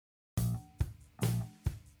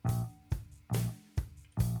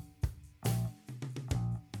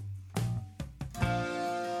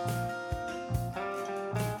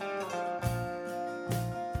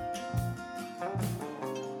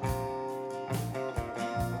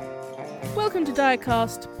Welcome to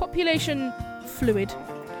Diacast, Population Fluid.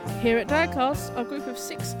 Here at Diacast, our group of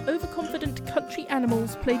 6 overconfident country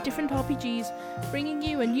animals play different RPGs, bringing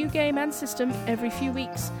you a new game and system every few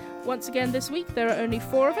weeks. Once again this week there are only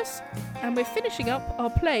 4 of us, and we're finishing up our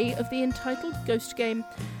play of the entitled Ghost Game,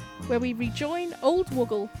 where we rejoin Old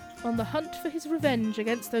Woggle on the hunt for his revenge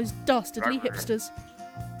against those dastardly hipsters.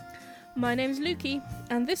 My name's Lukey,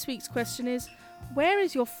 and this week's question is, where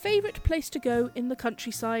is your favourite place to go in the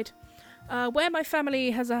countryside? Where my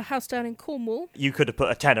family has a house down in Cornwall. You could have put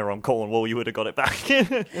a tenner on Cornwall, you would have got it back.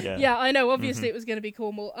 Yeah, I know, obviously it was going to be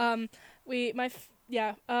Cornwall. We have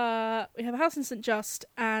a house in St Just,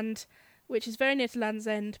 which is very near to Land's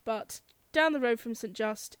End, but down the road from St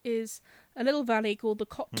Just is a little valley called the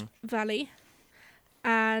Cot Valley,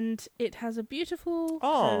 and it has a beautiful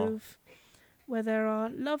cove where there are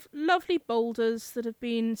lovely boulders that have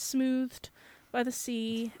been smoothed by the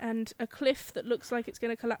sea, and a cliff that looks like it's going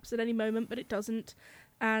to collapse at any moment, but it doesn't,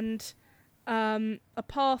 and a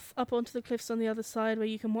path up onto the cliffs on the other side where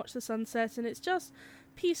you can watch the sunset, and it's just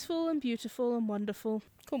peaceful and beautiful and wonderful.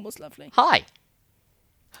 Cornwall's lovely. Hi,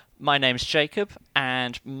 my name's Jacob,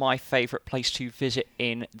 and my favourite place to visit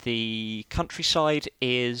in the countryside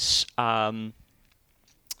is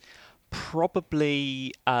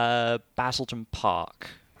probably Basildon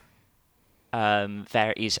Park.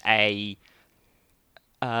 There is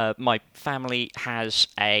my family has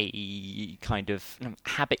a kind of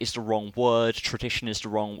habit is the wrong word, tradition is the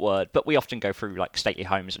wrong word, but we often go through like stately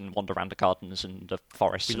homes and wander around the gardens and the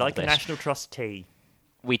forests. We like a National Trust tea.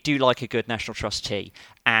 We do like a good National Trust tea,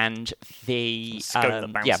 and my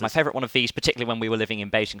favourite one of these, particularly when we were living in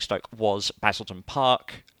Basingstoke, was Basildon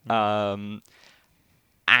Park.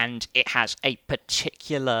 And it has a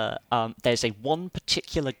particular. There's one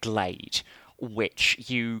particular glade which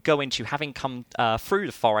you go into, having come through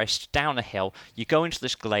the forest, down a hill, you go into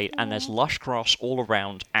this glade, and there's lush grass all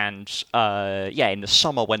around, and in the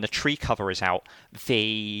summer, when the tree cover is out,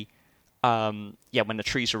 when the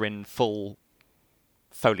trees are in full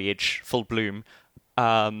foliage, full bloom,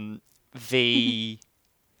 the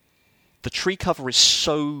tree cover is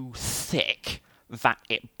so thick that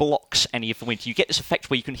it blocks any of the wind. You get this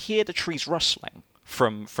effect where you can hear the trees rustling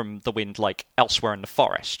from the wind like elsewhere in the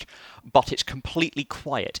forest, but it's completely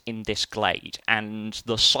quiet in this glade, and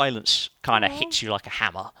the silence kind of hits you like a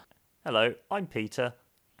hammer. Hello, I'm Peter,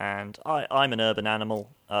 and I'm an urban animal.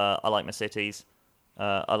 I like my cities.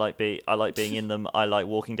 I like being in them. I like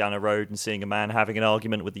walking down a road and seeing a man having an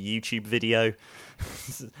argument with a YouTube video.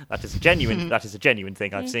 That is a genuine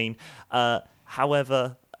thing I've seen.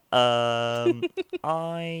 However, I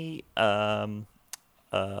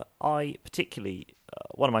particularly,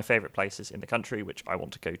 one of my favourite places in the country, which I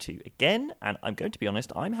want to go to again, and I'm going to be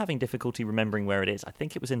honest, I'm having difficulty remembering where it is. I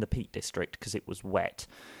think it was in the Peak District because it was wet.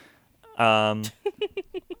 So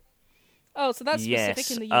that's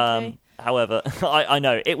specific in the UK. However, I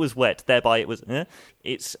know, it was wet, thereby it was...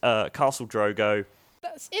 It's Castle Drogo.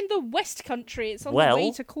 That's in the West Country, it's on the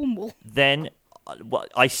way to Cornwall. Then,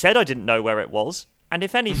 I said I didn't know where it was, and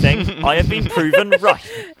if anything, I have been proven right.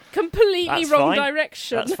 Completely wrong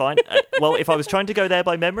direction. That's fine. Well, if I was trying to go there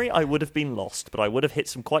by memory, I would have been lost, but I would have hit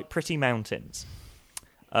some quite pretty mountains.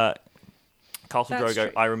 Castle Drogo,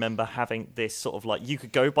 true. I remember having this sort of like, you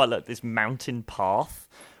could go by like this mountain path,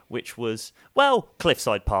 which was,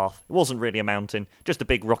 cliffside path. It wasn't really a mountain, just a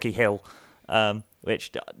big rocky hill,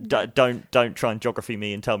 which don't try and geography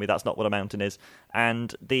me and tell me that's not what a mountain is.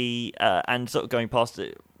 And and sort of going past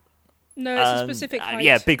it. No, it's a specific height.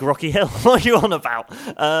 Yeah, big rocky hill. What are you on about?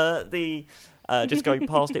 Just going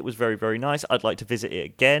past it was very, very nice. I'd like to visit it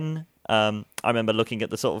again. I remember looking at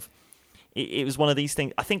the sort of... It was one of these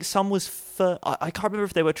things. I think some was... I can't remember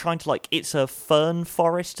if they were trying to, like... It's a fern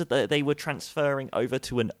forest that they were transferring over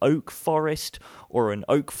to an oak forest, or an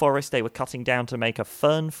oak forest they were cutting down to make a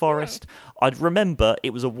fern forest. Yeah. I'd remember it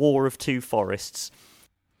was a war of 2 forests.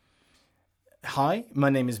 Hi,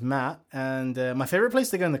 my name is Matt, and my favourite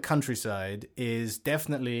place to go in the countryside is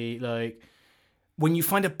definitely, like, when you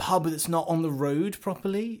find a pub that's not on the road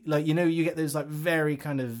properly. Like, you know, you get those, like, very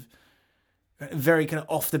kind of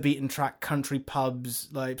off-the-beaten-track country pubs,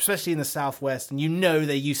 like, especially in the southwest, and you know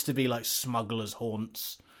they used to be, like, smugglers'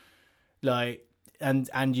 haunts. Like, and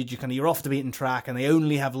you're off the beaten track, and they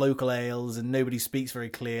only have local ales, and nobody speaks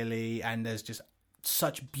very clearly, and there's just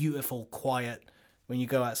such beautiful quiet when you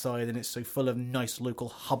go outside, and it's so full of nice local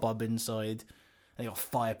hubbub inside. They got a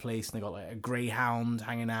fireplace, and they got like a greyhound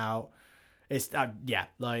hanging out. It's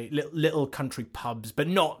like little country pubs, but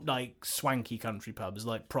not like swanky country pubs,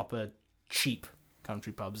 like proper cheap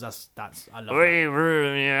country pubs. That's I love that.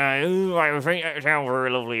 I think it sounds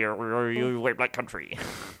very lovely. You wait, Black Country.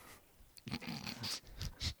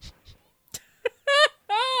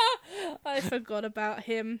 I forgot about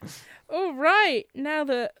him. All right, now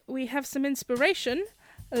that we have some inspiration,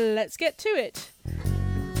 let's get to it.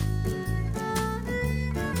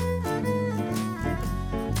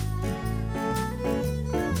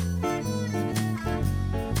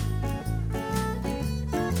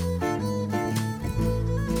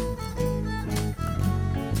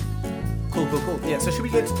 Cool. Yeah, so should we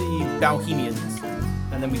go to the Bohemians,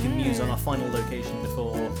 and then we can muse on our final location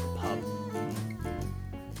before pub?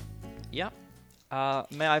 Yeah.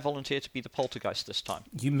 May I volunteer to be the poltergeist this time?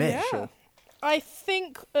 You may. Yeah. Sure. I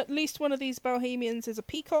think at least one of these Bohemians is a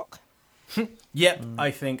peacock. Yep,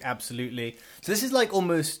 I think absolutely. So this is like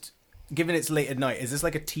almost, given it's late at night, is this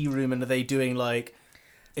like a tea room, and are they doing like,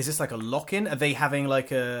 is this like a lock-in? Are they having like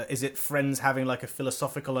is it friends having like a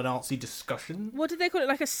philosophical and artsy discussion? What did they call it?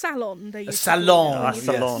 Like a salon? They used to salon. call it. A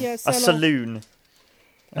salon. Yeah, A salon. saloon.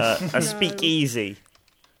 A speakeasy.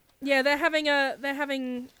 Yeah, they're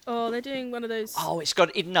doing one of those. Oh, it's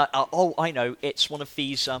got it. No, I know. It's one of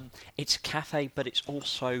these. It's a cafe, but it's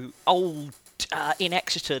also old. In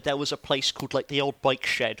Exeter, there was a place called like the Old Bike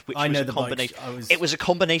Shed, which I was know a the combination. bike. It was a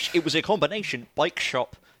combination. It was a combination bike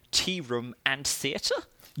shop, tea room, and theatre.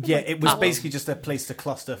 Yeah, it was basically just a place to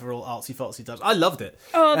cluster for all artsy-fartsy types. I loved it.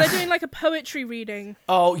 Oh, they're doing like a poetry reading.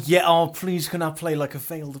 Oh, yeah. Oh, please, can I play like a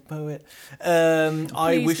failed poet?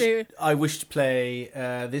 I wish to play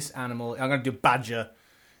this animal. I'm going to do Badger.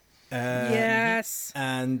 Yes.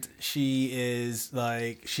 And she is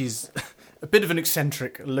like, she's a bit of an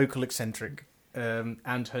eccentric, local eccentric.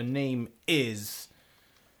 And her name is...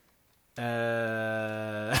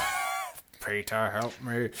 Peter, help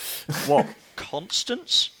me. What?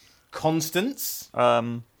 Constance. Constance?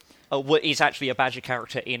 He's actually a Badger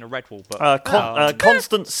character in a Redwall book.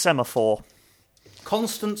 Constance Semaphore.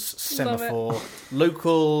 Constance Semaphore,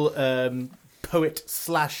 local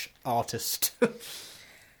poet/artist.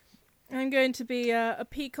 I'm going to be a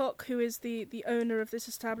peacock who is the owner of this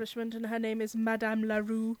establishment, and her name is Madame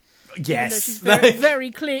Larue. Yes. She's very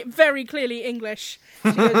clearly English.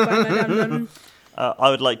 She goes by Madame Larue. I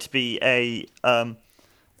would like to be a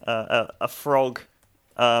frog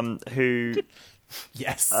who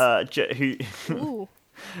Yes. Ooh.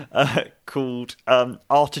 called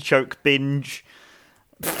Artichoke Binge.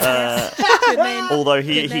 Good name. Although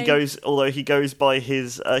Good name. he goes by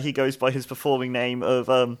his performing name of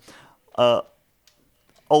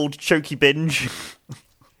Old Chokey Binge.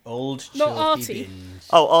 Old Not Chokey Artie. Binge.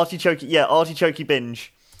 Oh, Artichokey, yeah, Artichokey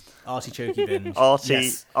Binge. Artichokey Binge.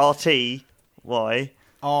 Yes. RT-Y.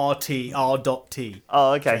 R.T. Oh,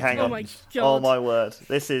 okay, hang on. Oh my god. Oh my word.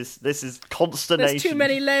 This is consternation. There's too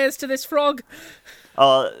many layers to this frog.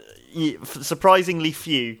 Surprisingly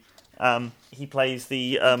few. He plays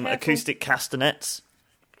the acoustic castanets.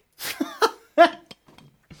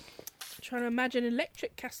 Trying to imagine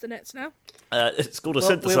electric castanets now. It's called a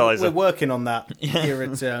synthesizer. We're working on that here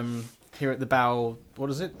at the Bow.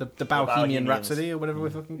 What is it? The Bohemian Rhapsody or whatever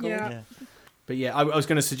we fucking call it. Yeah. But yeah, I was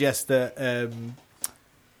going to suggest that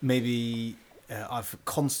maybe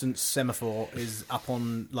Constance Semaphore is up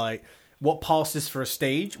on like what passes for a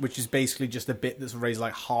stage, which is basically just a bit that's raised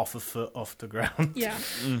like half a foot off the ground. Yeah.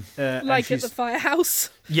 Like at the firehouse.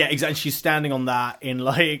 Yeah, exactly. She's standing on that in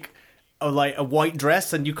like a white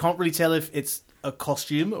dress, and you can't really tell if it's a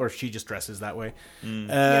costume or if she just dresses that way.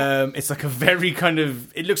 It's like a very kind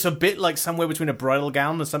of... It looks a bit like somewhere between a bridal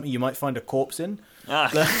gown and something you might find a corpse in.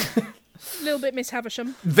 A little bit Miss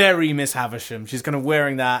Havisham. Very Miss Havisham. She's kind of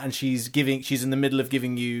wearing that, and she's in the middle of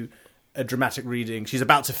giving you a dramatic reading. She's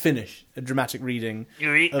about to finish a dramatic reading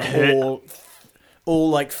of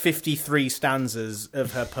all like 53 stanzas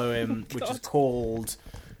of her poem, which is called...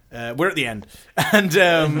 we're at the end.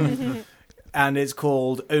 And... and it's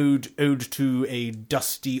called Ode to a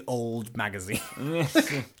Dusty Old Magazine. Oh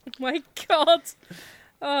my god.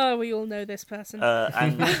 Oh, we all know this person.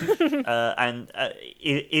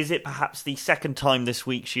 Is it perhaps the second time this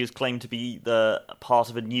week she has claimed to be the part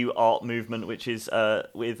of a new art movement, which is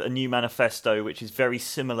with a new manifesto, which is very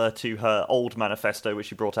similar to her old manifesto, which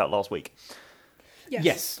she brought out last week?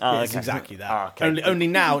 Yes. It's exactly that. Only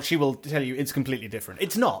now she will tell you it's completely different.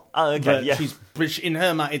 It's not. But in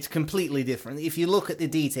her mind, it's completely different. If you look at the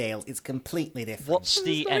detail, it's completely different. What's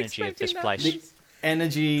the energy of this place? The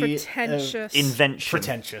energy... Pretentious. Invention.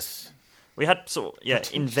 Pretentious. We had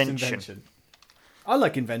invention. I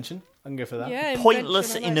like invention. I can go for that. Yeah,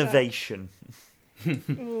 Pointless invention, innovation.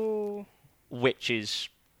 Ooh. Which is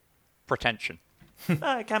pretension.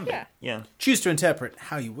 It can be. Yeah. Choose to interpret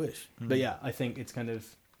how you wish. But yeah, I think it's kind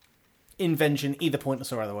of invention, either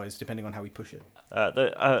pointless or otherwise, depending on how we push it.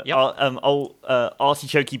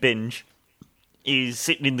 Artichokey Binge is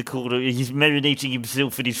sitting in the corner. He's marinating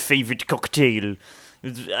himself in his favourite cocktail.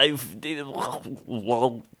 I'm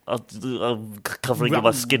covering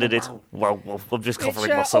my skin in it. Well, I'm just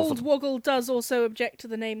covering myself. Old Woggle does also object to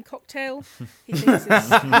the name cocktail. He thinks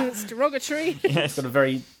it's derogatory. It's got a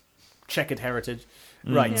very checkered heritage.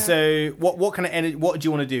 Right, so what kind of energy? What do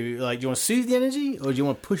you want to do? Like, do you want to soothe the energy, or do you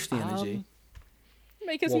want to push the energy?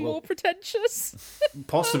 Make us more pretentious.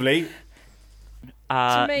 Possibly.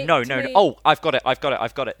 No. Oh, I've got it.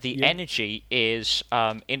 The energy is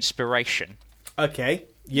inspiration. Okay.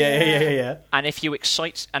 Yeah. And if you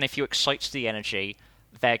excite the energy,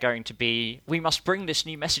 they're going to be. We must bring this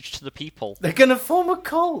new message to the people. They're going to form a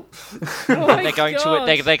cult. They're going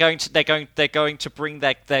to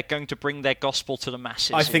bring their gospel to the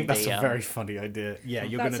masses. I think that's a very funny idea. Yeah,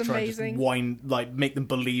 you're going to try and just make them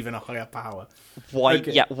believe in a higher power.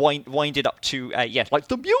 Wind it up to like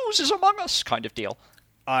the muse is among us kind of deal.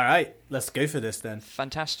 All right, let's go for this then.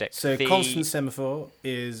 Fantastic. So Constance Semaphore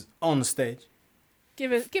is on stage.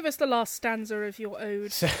 Give us the last stanza of your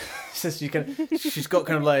ode. So she's got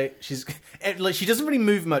kind of like she doesn't really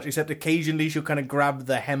move much, except occasionally she'll kind of grab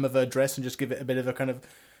the hem of her dress and just give it a bit of a kind of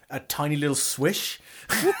a tiny little swish.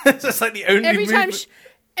 That's like the only movement.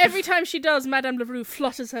 Every time she does, Madame Leroux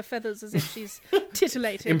flutters her feathers as if she's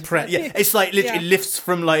titillated. Yeah, it's like literally it lifts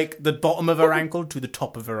from like the bottom of her ankle to the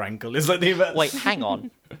top of her ankle. It's like Wait, hang on.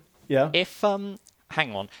 Yeah. If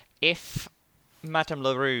Madame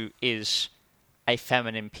Leroux is a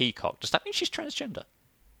feminine peacock, does that mean she's transgender?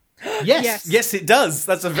 Yes, it does.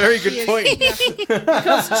 That's a very good point.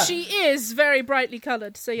 Because she is very brightly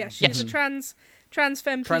coloured. So she is a trans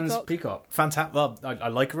femme peacock. Fantastic. Well, I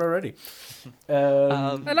like her already.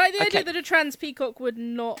 I like the idea that a trans peacock would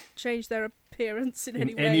not change their appearance in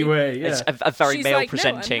any way. Anyway, yeah. It's a very she's male like,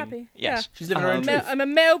 presenting. No, I'm happy. Yes, she's living her own truth. I'm a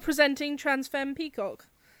male presenting trans femme peacock.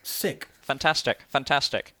 Sick. Fantastic.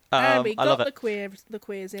 And we I love got it. the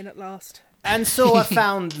queers in at last. And so I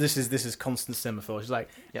found this is Constance Semaphore. She's like,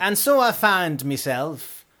 and so I found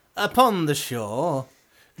myself upon the shore,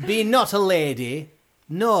 be not a lady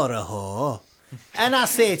nor a whore, and I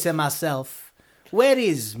say to myself, where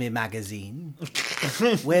is me magazine?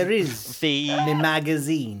 Where is me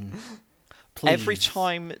magazine? Please. Every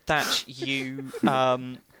time that you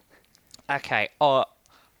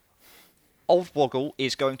Old Woggle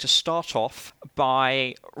is going to start off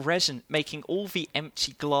by making all the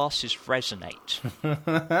empty glasses resonate.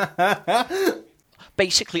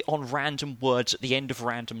 Basically on random words at the end of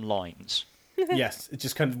random lines. Yes, it's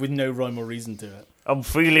just kind of with no rhyme or reason to it. I'm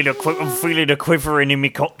feeling a quivering in me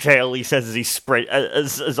cocktail, he says as he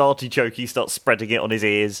as Artichoke starts spreading it on his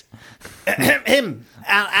ears. Him.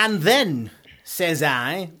 And then, says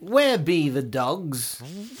I, where be the dogs?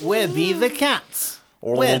 Where be the cats?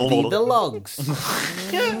 Where be the logs?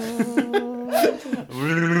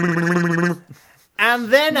 And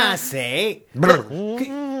then I say,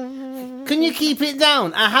 can you keep it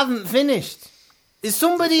down? I haven't finished. Is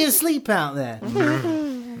somebody asleep out there?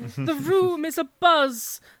 The room is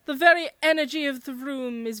abuzz. The very energy of the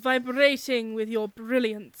room is vibrating with your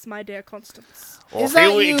brilliance, my dear Constance. Is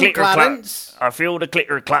that you, Clarence? I feel the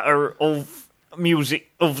clicker-clatter of music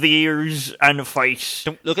of the ears and the face.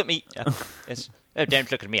 Don't look at me. Yes. Oh,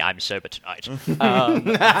 don't look at me. I'm sober tonight.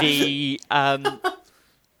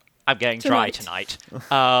 I'm getting dry tonight.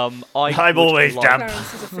 I'm always damp.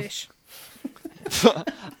 Clarence is a fish.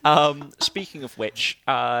 Speaking of which,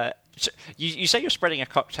 you say you're spreading a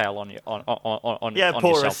cocktail on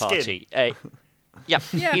yourself, Artie. Yeah.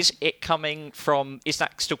 Is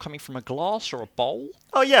that still coming from a glass or a bowl?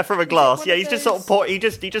 Oh yeah, from a glass. Yeah, he's just sort of he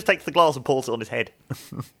just takes the glass and pours it on his head.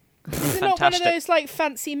 Is it not one of those like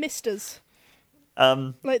fancy misters?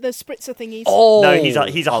 Like those spritzer thingies. Oh, no, he's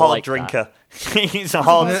a hard drinker. He's a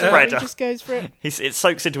hard spreader. He just goes for it. It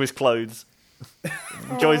soaks into his clothes.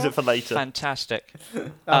 Enjoys it for later. Fantastic.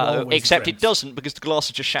 Except it doesn't, because the glass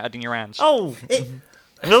is just shattered in your hands. Oh,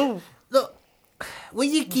 no. Look, will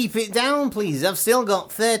you keep it down, please? I've still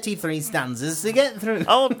got 33 stanzas to get through.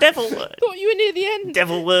 Oh, devil. Thought you were near the end.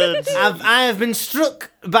 Devil words. I have been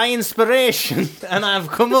struck by inspiration, and I've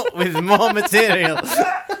come up with more material.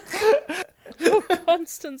 Oh,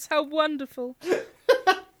 Constance, how wonderful.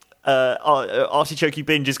 Artichoke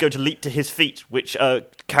Binge is going to leap to his feet, which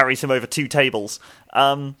carries him over 2 tables.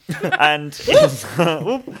 And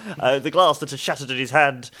the glass that has shattered in his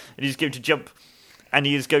hand, and he's going to jump, and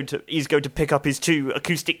he's going to pick up his 2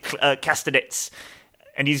 acoustic castanets,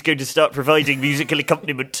 and he's going to start providing musical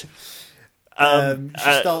accompaniment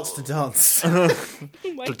She starts to dance. Oh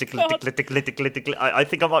my God. I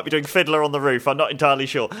think I might be doing Fiddler on the Roof. I'm not entirely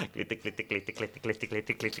sure. I think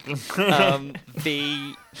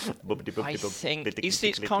is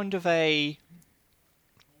it kind of a...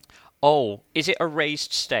 Oh, is it a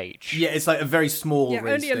raised stage? Yeah, it's like a very small raised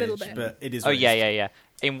only a stage, little bit. but it is. Oh, raised. yeah.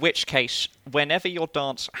 In which case, whenever your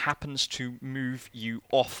dance happens to move you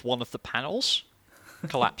off one of the panels,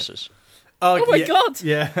 collapses. Oh my God!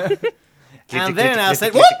 Yeah. And then I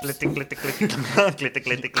said, "Whoops!"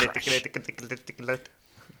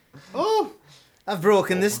 Oh, I've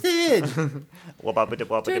broken the stage.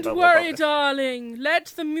 Don't worry, darling. Let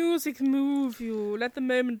the music move you. Let the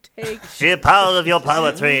moment take. Sheer power of your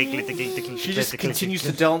poetry. She just continues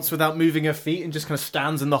to dance without moving her feet and just kind of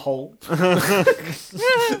stands in the hole.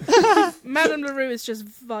 Madame LaRue is just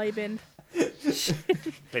vibing. She's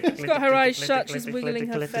got her eyes shut. She's wiggling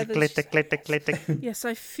her feathers. Yes,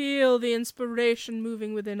 I feel the inspiration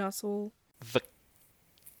moving within us all. The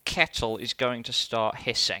kettle is going to start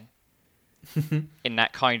hissing. In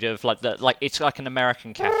that kind of like it's like an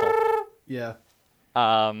American kettle. Yeah.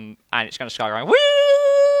 And it's going to start going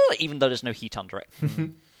woo, even though there's no heat under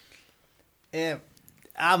it.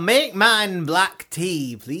 I'll make mine black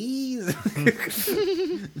tea, please.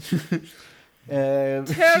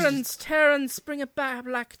 Terence, bring a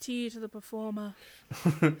black tea to the performer.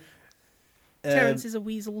 Terence is a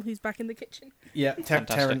weasel who's back in the kitchen. Yeah,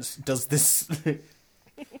 Terence does this.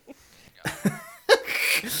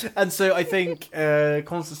 And so I think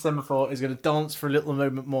Constance Semaphore is going to dance for a little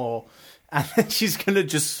moment more, and then she's going to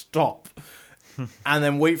just stop, and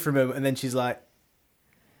then wait for a moment, and then she's like,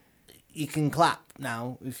 "You can clap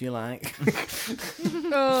now if you like."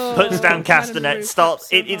 Puts down castanet. Starts.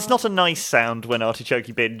 It's not a nice sound when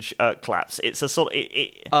Artichoke Binge claps. It's a sort of.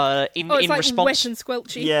 It's in like response, wet and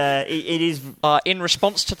squelchy. Yeah, it is. In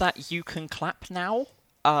response to that, you can clap now.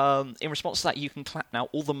 In response to that, you can clap now.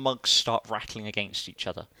 All the mugs start rattling against each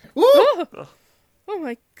other. Oh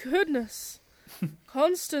my goodness.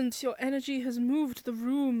 Constance, your energy has moved the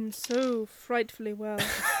room so frightfully well.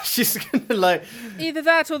 She's going to like... Either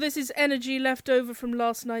that or this is energy left over from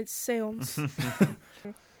last night's seance.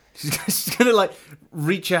 She's going to like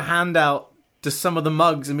reach her hand out to some of the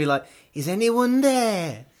mugs and be like, "Is anyone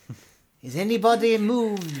there? Is anybody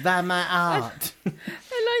moved by my art?" I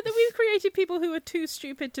like that we've created people who are too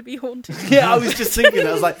stupid to be haunted. Yeah, I was just thinking,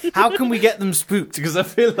 I was like, how can we get them spooked? Because I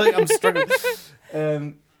feel like I'm struggling.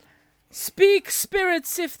 Speak,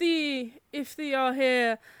 spirits, if thee are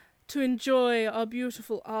here to enjoy our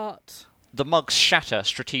beautiful art. The mugs shatter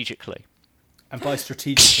strategically. And by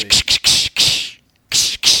strategically...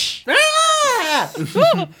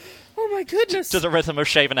 Oh my goodness! To the rhythm of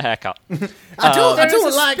shaving a haircut. I don't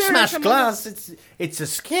like spirit smashed glass. It's a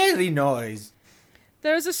scary noise.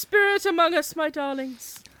 There is a spirit among us, my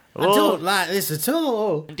darlings. I don't like this at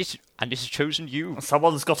all. And this has chosen you.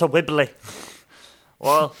 Someone's got a wibbly.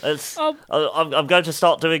 Well, I'm going to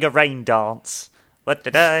start doing a rain dance. Our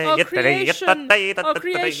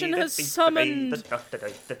creation has summoned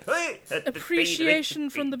appreciation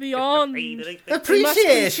from the beyond. Appreciation? We must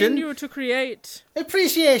continue to create.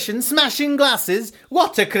 Appreciation, smashing glasses.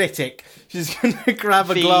 What a critic. She's going to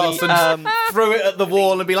grab a glass and throw it at the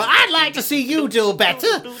wall and be like, "I'd like to see you do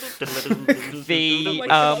better."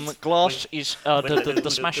 The glass is...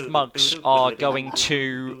 the smashed mugs are going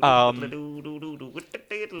to... a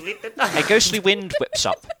ghostly wind whips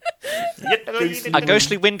up. A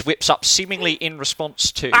ghostly wind whips up, seemingly in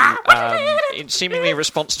response to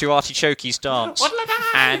Artichoke's dance,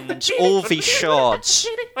 and all these shards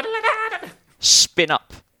spin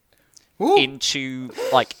up into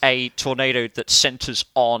like a tornado that centers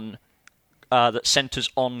on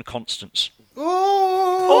Constance.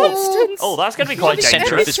 Oh, that's going to be quite dangerous.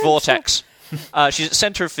 Center of this vortex. She's at the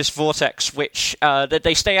centre of this vortex, which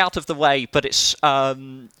they stay out of the way, but it's stay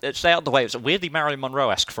out of the way. It's weirdly Marilyn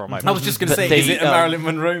Monroe-esque for a moment. I was just going to say, is it a Marilyn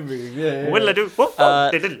Monroe movie? Yeah.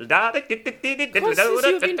 Constance,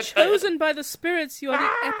 you have been chosen by the spirits. You are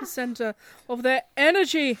the epicenter of their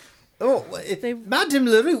energy. Oh, Madame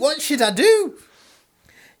LaRue, what should I do?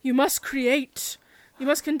 You must create. You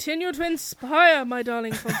must continue to inspire, my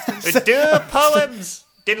darling Constance. Do poems.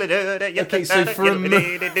 Okay, so for a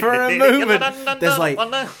moment, there's like,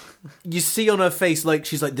 you see on her face, like,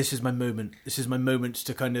 she's like, this is my moment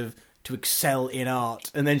to kind of, to excel in art.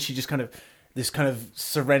 And then she just kind of, this kind of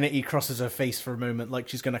serenity crosses her face for a moment, like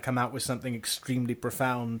she's going to come out with something extremely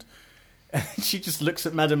profound. And she just looks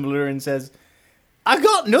at Madame LaRue and says, "I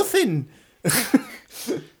got nothing.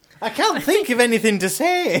 I can't think of anything to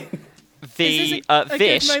say." Is this a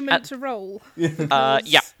good moment to roll?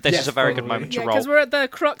 This is a very good moment to roll. Because we're at the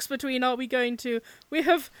crux between we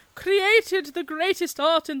have created the greatest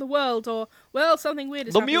art in the world, or, well, something weird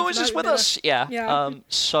is happening. The muse is with us! Yeah.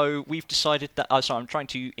 So we've decided that, so I'm trying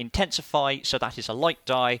to intensify, so that is a light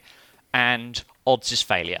die, and odds is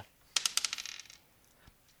failure.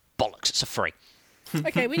 Bollocks, it's a 3.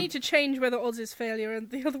 Okay, we need to change whether odds is failure and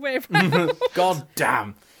the other way around. God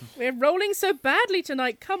damn. We're rolling so badly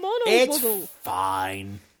tonight. Come on, old It's Woggle.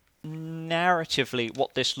 fine. Narratively,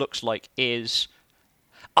 what this looks like is...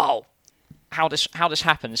 How this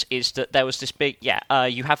happens is that there was this big...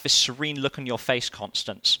 you have this serene look on your face,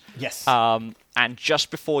 Constance. Yes. And just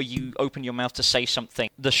before you open your mouth to say something,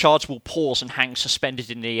 the shards will pause and hang suspended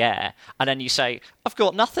in the air. And then you say, I've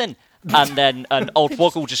got nothing. And then an old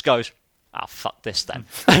Woggle just goes... fuck this then.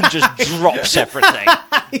 And just drops everything.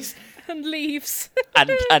 And leaves.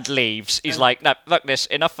 and leaves. He's like, no, fuck this.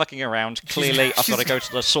 Enough fucking around. Clearly, I've got to go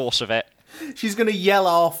to the source of it. She's going to yell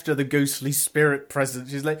after the ghostly spirit present.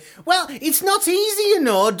 She's like, well, it's not easy,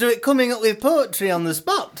 coming up with poetry on the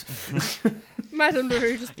spot. Madame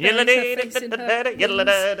LaRue just buries her face in her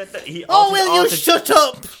wings. Oh, will you shut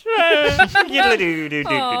up?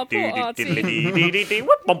 Aw, poor Artie.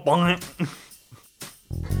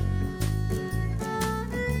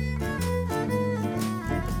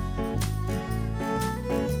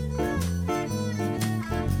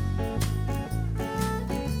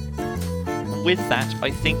 With that,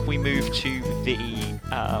 I think we move to the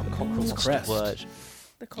Cockerel's Crest. Word?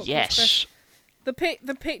 The Cockerel's Yes. Crest.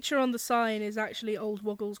 The picture on the sign is actually old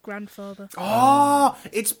Woggle's grandfather. Oh,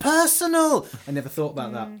 it's personal. I never thought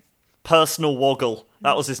about that. Personal Woggle.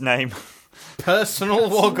 That was his name. Personal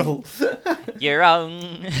Woggle. Your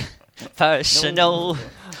own personal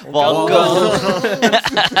Woggle.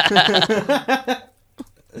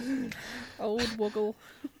 Old Woggle.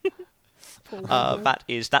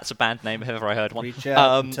 That's a band name if ever I heard one. Reach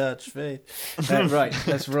out and touch me. Right,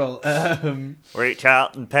 let's roll. Reach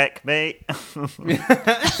out and peck me.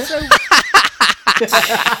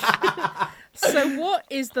 So what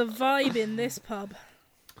is the vibe in this pub?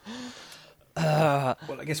 Well,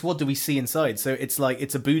 I guess what do we see inside? So it's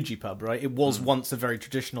a bougie pub, right? It was once a very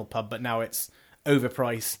traditional pub, but now it's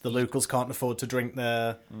overpriced. The locals can't afford to drink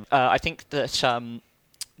there. I think that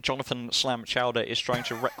Jonathan Slam Chowder is trying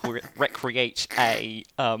to recreate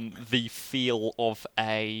the feel of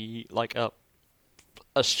a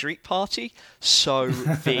street party. So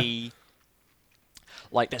there's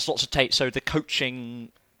lots of so the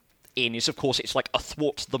coaching inn is, of course, it's like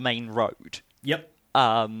athwart the main road. Yep.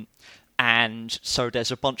 And so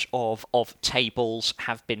there's a bunch of tables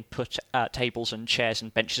have been put, tables and chairs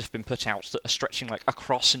and benches have been put out that are stretching like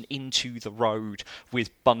across and into the road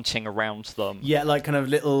with bunting around them. Yeah, like kind of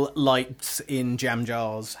little lights in jam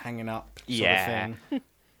jars hanging up. Sort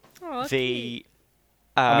of thing.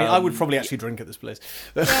 I would probably actually drink at this place.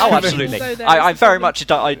 Oh, absolutely. So I very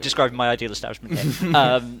much I described my ideal establishment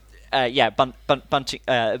here.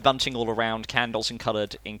 Bunting all around, candles in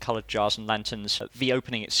coloured jars and lanterns. The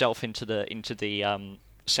opening itself into the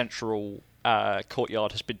central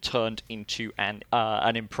courtyard has been turned into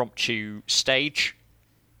an impromptu stage.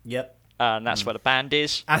 Yep. And that's where the band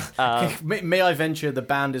is. May I venture the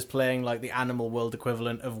band is playing like the Animal World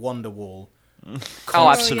equivalent of Wonderwall.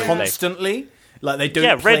 Absolutely. Constantly. Like they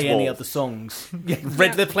don't play any other songs. They're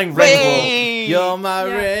playing Redwall. You're my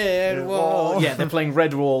Redwall. Yeah, they're playing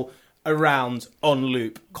Redwall around on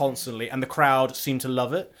loop constantly, and the crowd seem to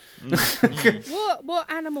love it. What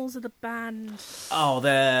animals are the band? Oh,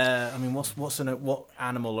 they're. I mean, what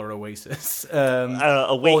animal are Oasis?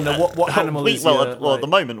 What animal is your, at the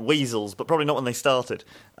moment weasels, but probably not when they started.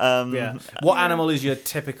 What animal is your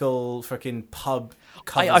typical freaking pub?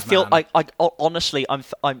 I feel honestly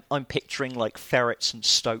I'm picturing like ferrets and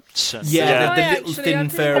stoats and the little thin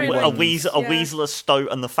furry ones. A weasel, a stoat,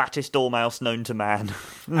 and the fattest dormouse known to man.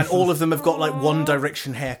 And all of them have got like One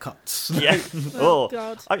Direction haircuts. Yeah.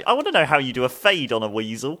 God. I want to know how you do a fade on a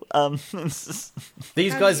weasel.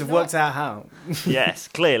 These guys have worked out how. Yes,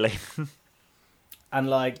 clearly. And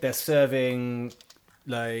like they're serving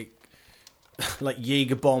like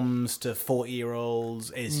Jaeger bombs to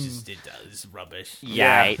 40-year-olds. It's rubbish.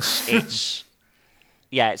 Yeah,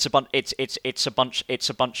 it's a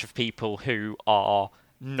bunch of people who are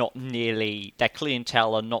not nearly, their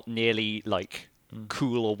clientele are not nearly like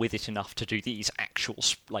cool or with it enough to do these actual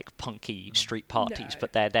like punky street parties,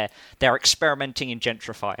 but they're experimenting in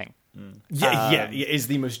gentrifying. It is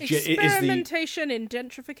the most experimentation in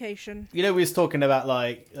gentrification. You know, we was talking about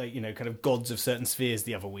like kind of gods of certain spheres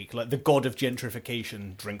the other week. Like the god of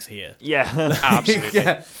gentrification drinks here. Yeah,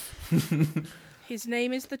 absolutely. His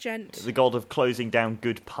name is the Gent. The god of closing down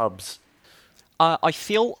good pubs. I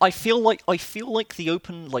feel like the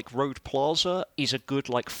open like road plaza is a good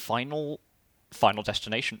like final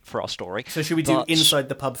destination for our story. So should we do inside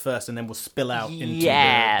the pub first, and then we'll spill out into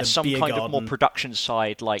the some beer kind garden. of more production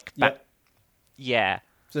side, like yeah.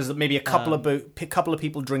 So there's maybe a couple of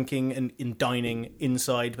people drinking and dining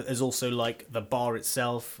inside, but there's also like the bar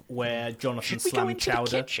itself where Jonathan Should we go into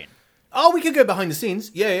Chowder. the kitchen? Oh, we could go behind the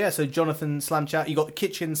scenes. Yeah. So Jonathan Slam Chowder, you got the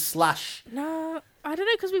kitchen / No, I don't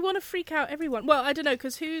know, because we want to freak out everyone. Well, I don't know,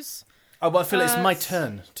 because who's... Oh, well, I feel it's my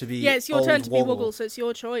turn to be. Yeah, it's your old turn to be Woggle. Woggle, so it's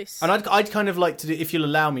your choice. And I'd kind of like to do, if you'll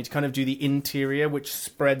allow me, to kind of do the interior, which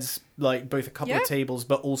spreads like both a couple of tables,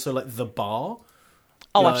 but also like the bar.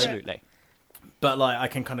 Oh, Like- absolutely. But like I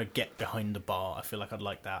can kind of get behind the bar. I feel like I'd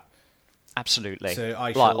like that. Absolutely. So I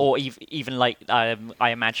like, shall- or even like I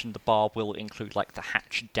imagine the bar will include like the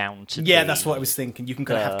hatch down to Yeah, that's what I was thinking. You can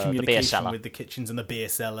kind of have beer communication cellar. with the kitchens and the beer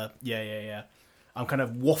cellar. Yeah. I'm kind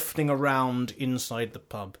of wafting around inside the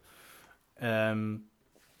pub.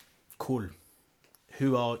 Cool.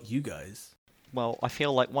 Who are you guys? Well, I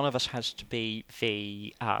feel like one of us has to be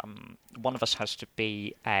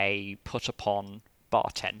a put upon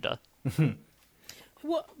bartender.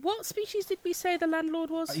 What species did we say the landlord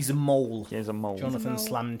was? He's a mole. He's a mole. Jonathan mole.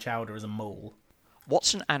 Slam Chowder is a mole.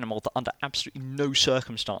 What's an animal that under absolutely no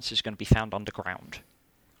circumstances is going to be found underground?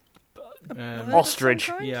 Ostrich.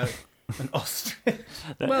 Yeah, an ostrich.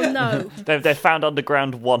 Well, no. They're found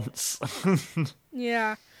underground once.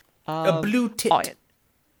 Yeah. A blue tit.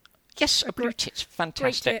 Yes, a blue tit.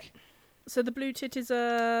 Fantastic. Great tit. So the blue tit is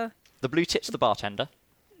a... The blue tit's the bartender.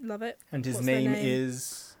 Love it. And his What's their name name?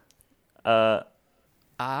 is...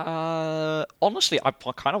 Honestly, I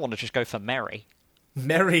kind of want to just go for Mary.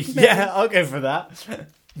 Mary. Yeah, I'll go for that.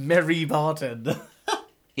 Mary bartender.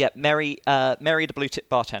 Yeah, Mary the blue tit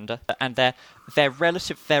bartender, and they're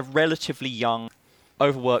relatively young,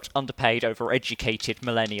 overworked, underpaid, overeducated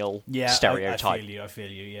millennial stereotype. I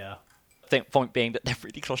feel you. Yeah. Point being that they're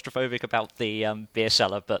really claustrophobic about the beer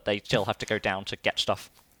cellar, but they still have to go down to get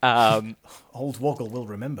stuff. Old Woggle will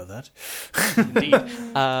remember that. Indeed.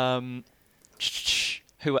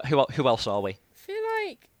 Who else are we? I feel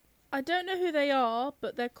like... I don't know who they are,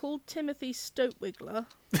 but they're called Timothy Stotewiggler.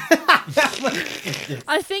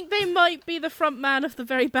 I think they might be the front man of the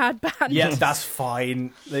very bad band. Yes, that's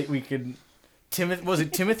fine. We can... Was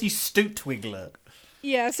it Timothy Stotewiggler?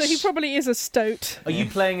 Yeah, so he probably is a stoat. Are you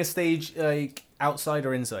playing a stage like outside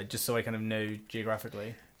or inside? Just so I kind of know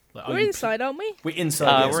geographically. Like, We're inside, aren't we? We're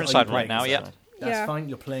inside. Yes. We're Are you inside right playing now. inside? Yeah. That's Yeah. fine.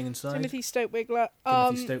 You're playing inside. Timothy Stotewiggler.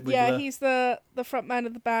 Stotewiggler. Yeah, he's the front man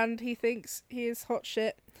of the band. He thinks he is hot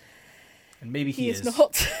shit. And maybe he is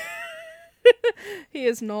not. He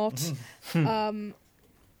is not.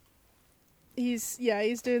 He's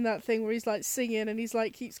doing that thing where he's like singing and he's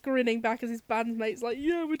like keeps grinning back as his bandmates like,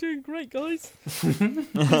 yeah, we're doing great, guys.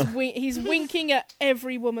 He's winking at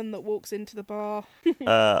every woman that walks into the bar.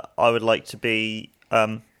 I would like to be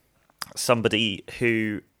somebody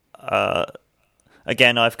who,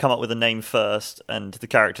 again, I've come up with a name first and the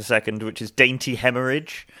character second, which is Dainty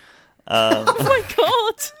Hemorrhage. Oh my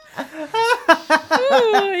god!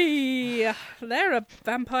 Oy, they're a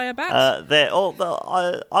vampire bat.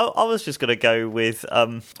 I was just going to go with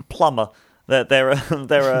Plumber. They're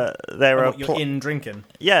you're in drinking.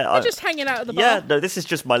 Yeah, they're just hanging out at the bar. Yeah, no, this is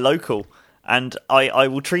just my local, and I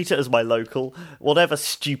will treat it as my local, whatever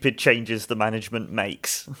stupid changes the management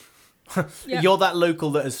makes. Yeah. You're that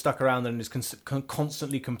local that has stuck around and is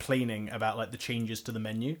constantly complaining about like the changes to the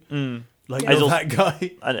menu. Like you're that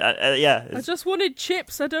guy. Yeah, I just wanted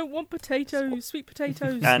chips. I don't want potatoes, sweet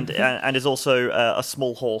potatoes. and is also a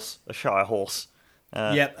small horse, a Shire horse.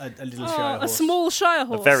 Yep, a little Shire horse. A small Shire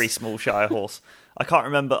horse. A very small Shire horse. I can't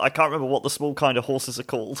remember what the small kind of horses are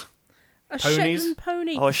called. A Ponies? Shetland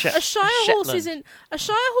pony. Oh, a Shire horse isn't. A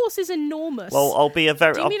Shire horse is enormous. Well, I'll be a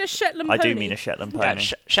very. Do you mean a Shetland pony? I do mean a Shetland pony.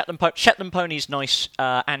 Shetland pony's nice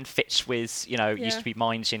and fits with used to be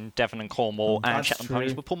mines in Devon and Cornwall, and Shetland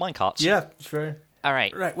ponies will pull minecarts. Yeah, true. All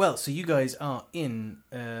right. Right. Well, so you guys are in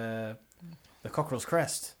the Cockerel's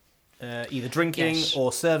Crest, either drinking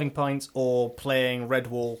or serving pints or playing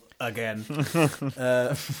Redwall again.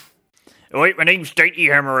 Right, my name's Dainty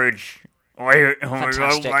Hemorrhage.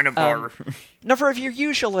 Fantastic. Another of your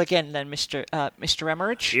usual again, then, Mr.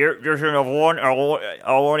 Emmerich. Here, there's another one. I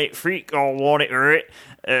want it freak. I want it right.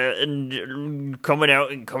 And coming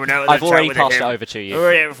out. I've already passed it over to you. All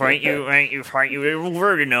right, thank you. Very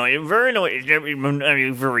nice.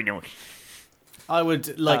 Very nice. I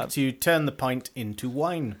would like to turn the pint into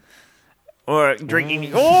wine. All right,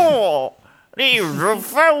 drinking. Oh,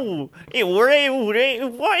 Foul! What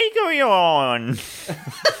is going on?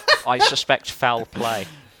 I suspect foul play.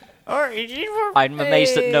 I'm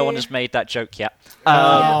amazed that no one has made that joke yet.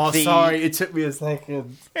 Sorry, it took me a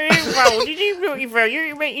second.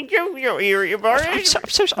 You're making jokes out here, I'm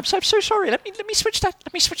so sorry. Let me switch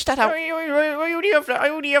that out. I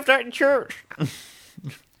only have that in church.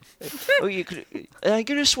 You could. I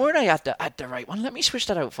could have sworn I had the right one. Let me switch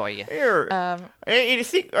that out for you. Here. I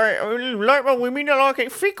think like my women, I like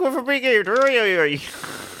it thick with a big head.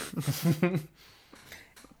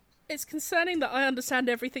 It's concerning that I understand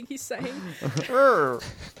everything he's saying.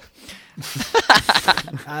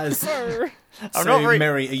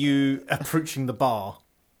 Mary, are you approaching the bar?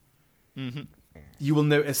 Mm-hmm. You will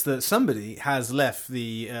notice that somebody has left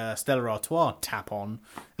the Stella Artois tap on,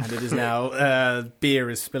 and it is now beer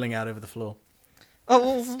is spilling out over the floor.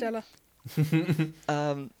 Oh, Stella.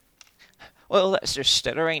 Well, that's just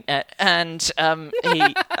Stella, ain't it? And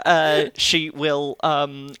she will,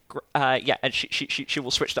 and she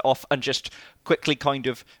will switch that off and just quickly kind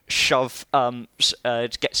of shove,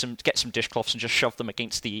 get some dishcloths and just shove them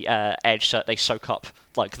against the edge so that they soak up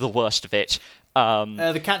like the worst of it.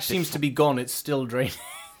 The catch seems to be gone. It's still draining.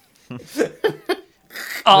 That's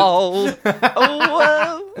I've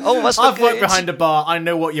worked behind a bar. I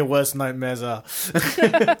know what your worst nightmares are.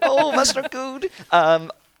 That's not good.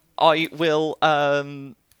 I will.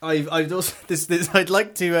 I'd also I'd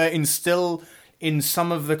like to instill in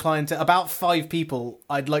some of the clientele, about 5 people.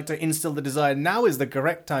 I'd like to instill the desire. Now is the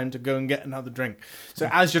correct time to go and get another drink. So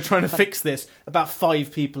as you're trying to fix this, about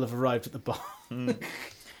 5 people have arrived at the bar.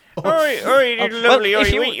 All right, lovely.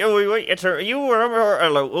 You were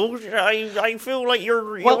hello. I feel like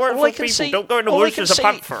you're for people. Don't go in the woods as a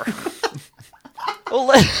panther. All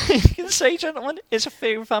I can say, gentlemen, is if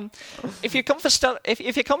you come for Stella,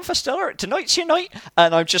 tonight's your night.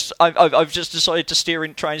 And I've just decided to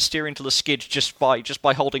try and steer into the skid just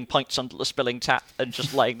by holding pints under the spilling tap and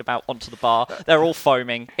just laying them out onto the bar. They're all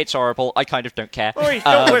foaming. It's horrible. I kind of don't care.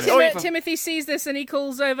 Timothy sees this and he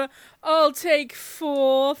calls over, "I'll take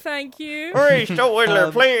 4, thank you." All right, stop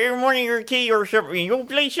Whittler. Play in minor key or something. You'll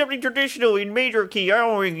play something traditional in major key. I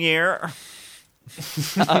don't care.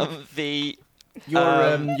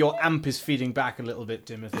 Your amp is feeding back a little bit,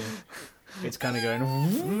 Timothy. It's kind of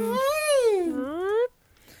going...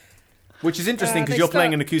 Which is interesting because you're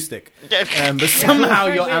playing an acoustic. But somehow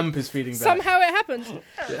your amp is feeding back. Somehow it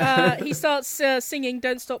happened. He starts singing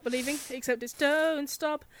Don't Stop Believing, except it's Don't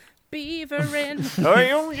Stop Beavering.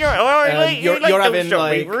 You're having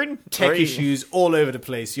like tech issues all over the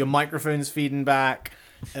place. Your microphone's feeding back.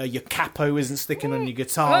 Your capo isn't sticking on your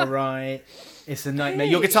guitar right. It's a nightmare.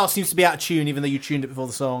 Your guitar seems to be out of tune, even though you tuned it before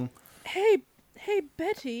the song. Hey,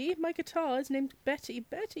 Betty, my guitar is named Betty.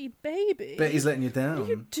 Betty, baby. Betty's letting you down. What are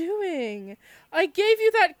you doing? I gave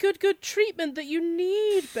you that good treatment that you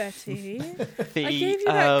need, Betty. I gave you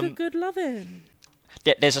that good loving.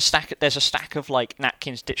 There's a stack of like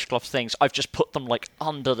napkins, dishcloths, things. I've just put them like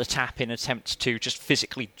under the tap in attempt to just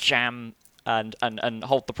physically jam and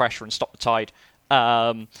hold the pressure and stop the tide.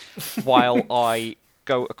 While I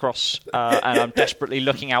go across and I'm desperately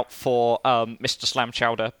looking out for Mr. Slam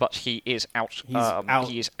Chowder, but he is out. He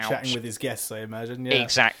is out chatting with his guests, I imagine. Yeah.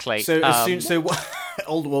 Exactly. So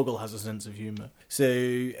Old Woggle has a sense of humour. So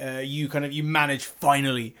you manage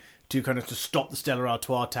finally to to stop the Stella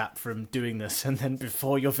Artois tap from doing this, and then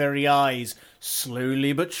before your very eyes,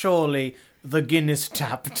 slowly but surely, the Guinness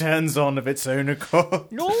tap turns on of its own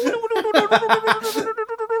accord. No.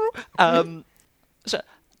 So,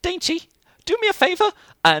 Dainty, do me a favour,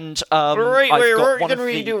 and I've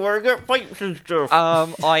got pipes and stuff.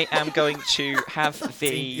 I am going to have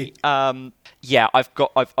the I've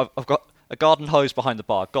got a garden hose behind the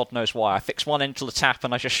bar. God knows why. I fix one end to the tap,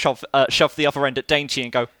 and I just shove the other end at Dainty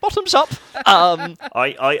and go bottoms up. I'm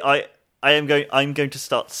going to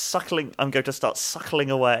start suckling. I'm going to start suckling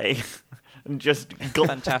away. And just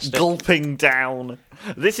gulping down.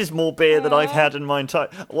 This is more beer than I've had in my entire.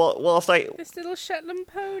 This little Shetland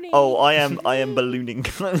pony. Oh, I am ballooning.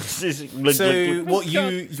 So what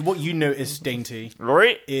you notice, Dainty,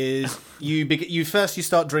 right, is you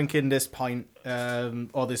start drinking this pint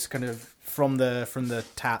or this kind of from the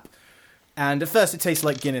tap. And at first it tastes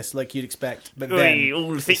like Guinness, like you'd expect, but then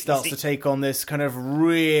it starts to take on this kind of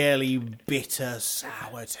really bitter,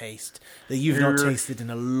 sour taste that you've not tasted in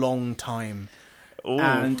a long time. Ooh.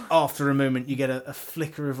 And after a moment, you get a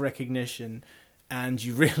flicker of recognition, and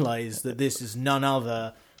you realise that this is none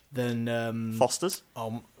other than Foster's.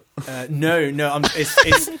 No.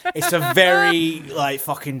 It's a very like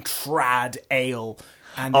fucking trad ale,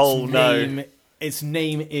 and its name its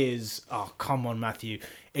name is... Oh, come on, Matthew.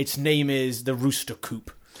 Its name is the Rooster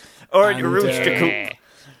Coop. Rooster Coop.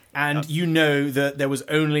 And you know that there was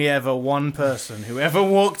only ever one person who ever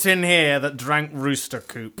walked in here that drank Rooster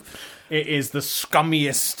Coop. It is the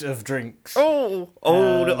scummiest of drinks. I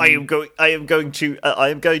am going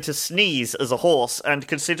to sneeze as a horse, and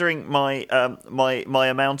considering my my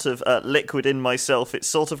amount of liquid in myself, it's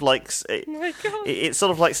sort of like it's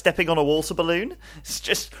sort of like stepping on a water balloon. It's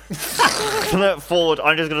just forward.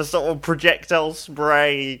 I'm just going to sort of projectile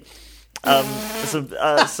spray some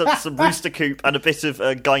Rooster Coop and a bit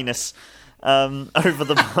of Guinness over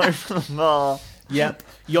the bar. Yep,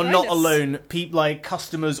 you're not alone.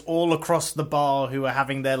 Customers all across the bar who are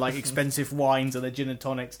having their expensive wines or their gin and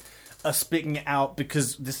tonics are spitting it out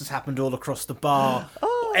because this has happened all across the bar.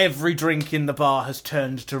 Every drink in the bar has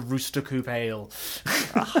turned to Rooster Coop ale.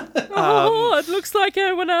 It looks like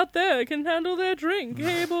everyone out there can handle their drink.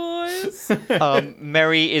 Hey, boys.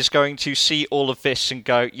 Mary is going to see all of this and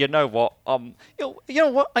go, you know what? You know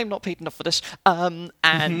what? I'm not paid enough for this.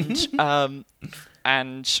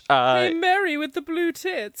 Hey, Mary with the blue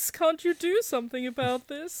tits, can't you do something about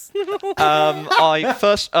this?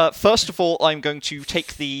 First of all, I'm going to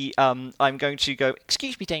take the I'm going to go,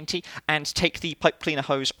 excuse me, Dainty, and take the pipe cleaner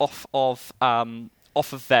hose off of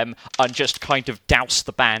them and just kind of douse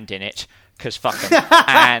the band in it, because fuck them.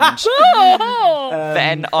 And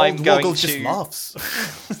then I'm going Woggle to just laughs.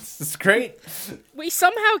 It's great. We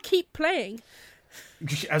somehow keep playing.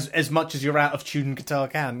 As much as your out of tune guitar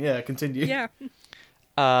can. Yeah, continue. Yeah.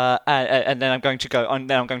 And then I'm going to go. I'm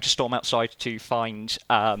going to storm outside to find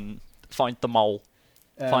the mole,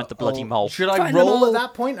 find the bloody mole. Should I roll at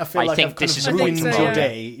that point? I feel like I've kind of ruined so, your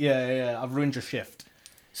day. Yeah, I've ruined your shift.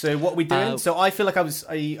 So what are we doing? So I feel like I was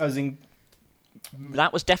in.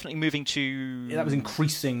 That was definitely moving to. Yeah, that was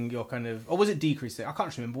increasing your kind of, or was it decreasing? I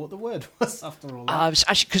can't remember what the word was after all. It was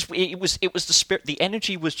actually because it was the spirit. The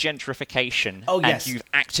energy was gentrification. Oh yes, and you've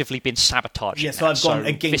actively been sabotaging. Yeah, so I've gone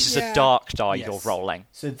against. This is a dark die you're rolling.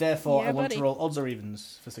 So therefore, I want to roll odds or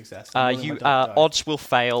evens for success. Odds will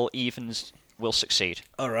fail, evens will succeed.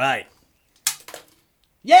 All right.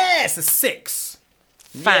 Yes, a 6.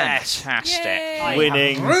 Fantastic. Yay.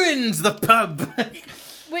 Winning. Ruined the pub.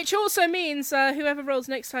 Which also means whoever rolls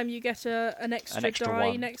next time, you get an extra die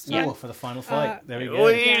one. next time. Yeah, for the final fight. There we go.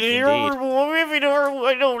 I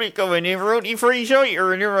don't need come in here for only 3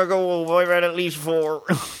 cider, and here I go. I've had at least 4.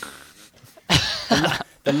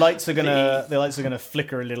 The lights are gonna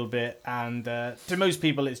flicker a little bit, and to most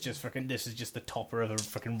people, it's just fucking. This is just the topper of a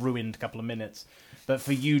fucking ruined couple of minutes. But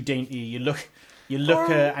for you, Dainty, you look,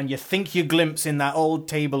 and you think you glimpse in that old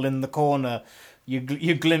table in the corner.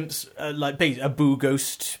 You glimpse like a boo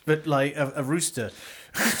ghost, but like a rooster.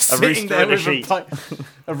 A rooster in a sheet.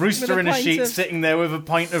 A rooster in a sheet sitting there with a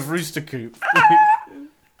pint of Rooster Coop.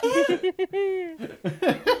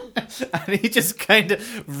 And he just kind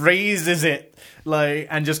of raises it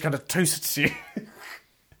and just kind of toasts you.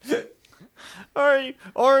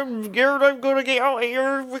 I'm scared I'm going to get out of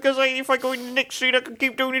here because if I go in the next scene I can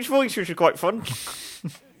keep doing his voice, which is quite fun.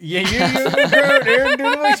 Yeah, you go there and do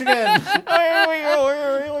the voice again.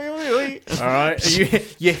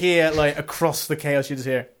 Alright, you hear, across the chaos, you just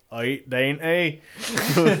hear, Dainty.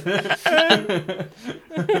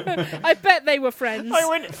 I bet they were friends.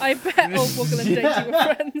 I bet Old Woggle and Dainty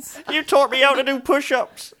were friends. You taught me how to do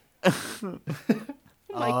push-ups. Oh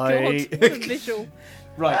my god, what a visual.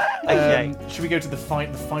 Right, okay. Should we go to the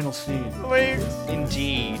final scene?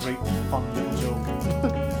 Indeed. Great fun little joke.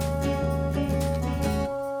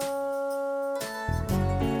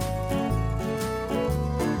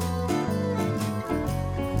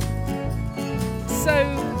 So,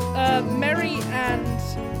 Mary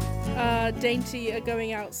and Dainty are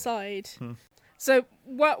going outside. So,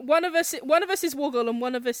 one of us is Woggle and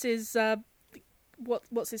one of us is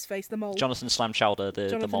what's his face, the mole. Jonathan Slamchowder,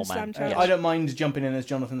 the mole man. I don't mind jumping in as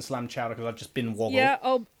Jonathan Slamchowder because I've just been Woggle. Yeah,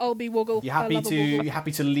 I'll be Woggle. You happy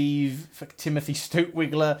to leave Timothy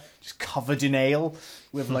Stokewiggler just covered in ale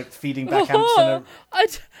with feeding back amps and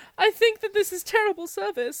I think that this is terrible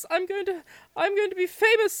service. I'm going to be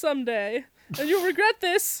famous someday, and you'll regret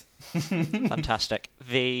this. Fantastic.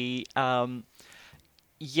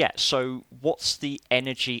 So what's the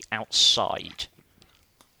energy outside?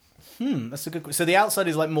 That's a good question. So the outside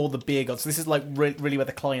is more the beer gods. So this is really where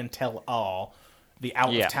the clientele are. The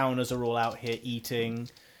out-of-towners are all out here eating.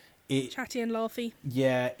 Chatty and laughy.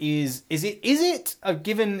 Yeah, is it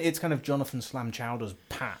given it's kind of Jonathan Slamchowder's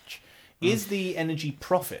patch, is the energy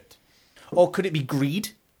profit? Or could it be greed?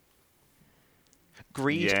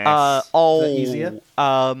 Greed? Yes. Is that easier?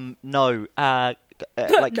 No.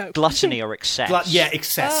 like gluttony or excess.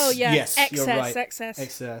 Excess. Oh, yeah. Yes, excess, you're right.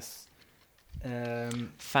 Excess.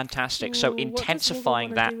 Fantastic. Ooh, so what does intensifying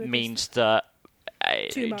Wolverine that do with means that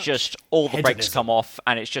Too much. just all the brakes Hedonism. come off,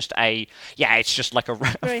 and it's just it's just like a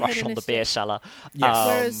Very rush on the beer hedonistic. cellar.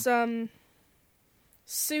 Yes. Whereas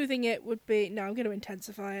soothing it would be no. I'm going to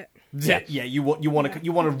intensify it. Yeah. You want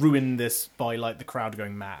to ruin this by like the crowd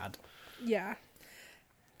going mad. Yeah.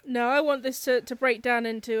 No, I want this to break down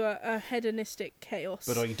into a hedonistic chaos.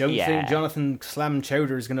 But I don't think Jonathan Slam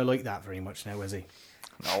Chowder is going to like that very much now, is he?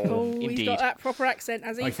 Oh, indeed. he's got that proper accent,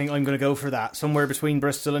 has he? I think I'm going to go for that. Somewhere between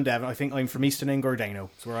Bristol and Devon. I think I'm from Easton Engordano.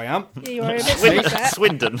 That's where I am. Yeah, you are a bit silly there.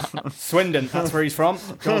 Swindon. Swindon, that's where he's from.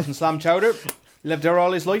 Jonathan Slam Chowder. Lived there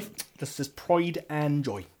all his life. Just his pride and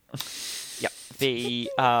joy. Yep.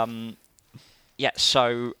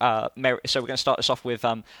 So Mary, so we're going to start this off with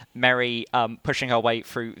Mary pushing her way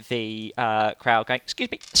through the crowd, going, "Excuse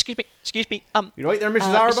me. You right there,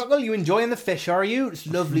 Mrs. Arbuckle? You enjoying the fish, are you? It's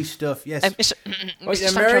lovely stuff. Yes. Right Mr.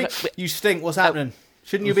 there, Mary. Slamchowder, You stink. What's happening?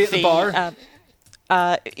 Shouldn't you be at the bar?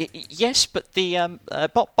 Yes, but the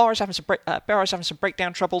bar is having some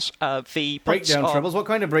breakdown troubles. The Breakdown troubles? What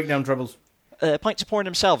kind of breakdown troubles? Pints are pouring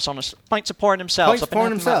themselves. Pints are pouring themselves. Pints pouring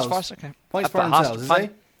themselves? Pints pouring themselves, is they?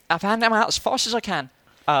 I've handed them out as fast as I can.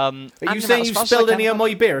 Are you saying you've spilled any of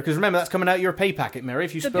my beer? Because remember, that's coming out of your pay packet, Mary.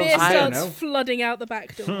 If you The spill beer some beer starts now. flooding out the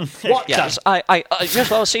back door. What? Yes, I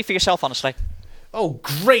well, see for yourself, honestly. Oh,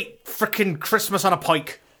 great frickin' Christmas on a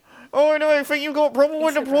pike. Oh, no, I think you've got a problem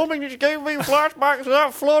with the plumbing. You gave me flashbacks to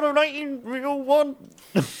that flood of 1901.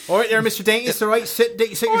 All right there, Mr. Dainty. It's all right. Sit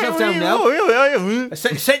yourself down now.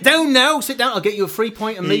 Sit down now. Sit down. I'll get you a free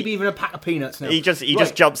pint and maybe even a pack of peanuts now. He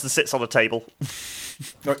just jumps and sits on the table.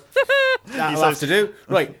 Right. That'll have to do.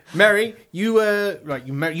 Right, Mary, you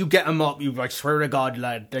get a mop. I swear to God,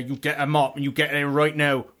 lad, you get a mop and you get it right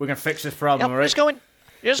now. We're gonna fix this problem. Yep, all right? Just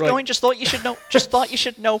going. Just thought you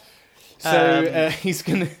should know. So he's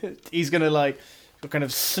gonna like kind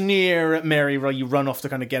of sneer at Mary while you run off to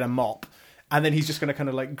kind of get a mop, and then he's just gonna kind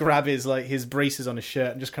of like grab his braces on his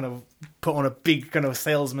shirt and just kind of put on a big kind of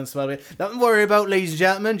salesman smile. Nothing to worry about, ladies and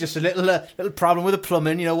gentlemen. Just a little problem with the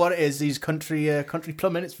plumbing. You know what it is? These country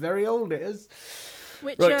plumbing. It's very old. It is.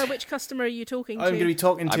 Which customer are you talking to? I'm going to be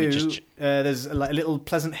talking to. There's a little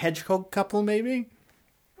pleasant hedgehog couple, maybe.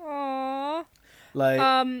 Aww.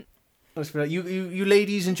 Like. You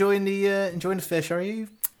ladies enjoying the fish, are you?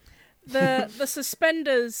 The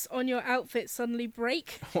suspenders on your outfit suddenly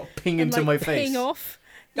break. What, ping and, into my face? Ping off.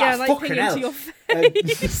 Ah, Yeah, like ping hell. into your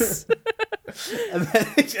face.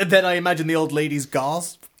 and then I imagine the old lady's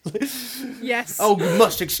gasp. Yes. Oh, you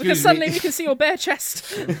must excuse because suddenly me. we can see your bare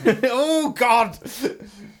chest. Oh, God.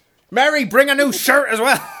 Mary, bring a new shirt as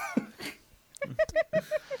well.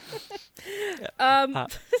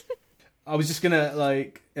 I was just gonna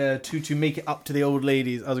to make it up to the old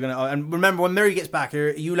ladies. I was gonna and remember when Mary gets back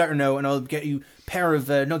here, you let her know, and I'll get you a pair of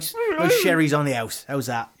nice sherries on the house. How's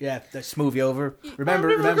that? Yeah, that's smooth you over.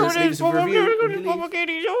 Remember, let's leave this for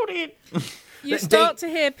review. You start to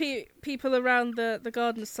hear people around the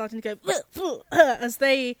garden starting to go as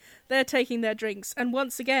they're taking their drinks, and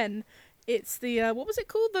once again, it's the what was it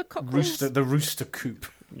called? The cockerels? The rooster coop.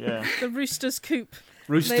 Yeah, the rooster's coop.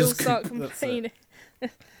 Rooster's they all coop. start complaining.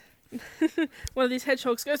 One of these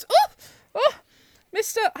hedgehogs goes, oh,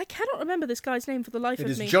 Mr. I cannot remember this guy's name for the life of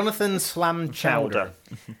me. It is Jonathan Slam Chowder.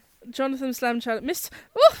 Jonathan Slam Chowder. Mr.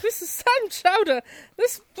 Slam Chowder.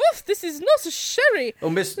 This is not a sherry. Oh,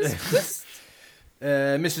 Mrs.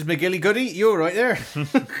 McGillygoody, you're right there.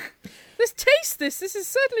 Taste this. This is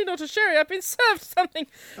certainly not a sherry. I've been served something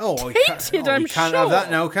tainted, I'm sure. We can't have that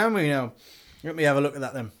now, can we now? Let me have a look at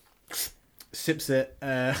that then. Sips it.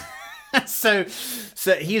 So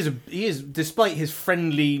he is despite his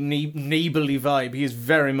friendly neighbourly vibe, he is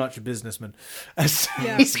very much a businessman. So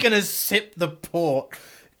yeah. He's going to sip the port.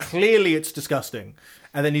 Clearly it's disgusting.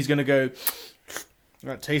 And then he's going to go,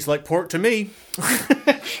 that tastes like pork to me.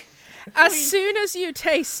 As soon as you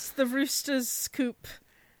taste the rooster's coop,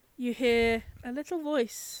 you hear a little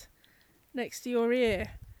voice next to your ear.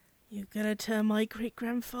 You're going to turn my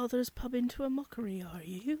great-grandfather's pub into a mockery, are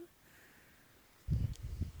you?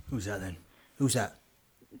 Who's that then? Who's that?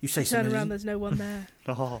 You say Turn something. around, there's no one there.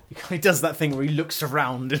 Oh. He does that thing where he looks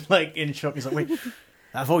around and in shock. He's like, wait,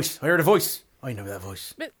 that voice. I heard a voice. I know that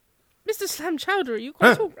voice. Mr. Slam Chowder, are you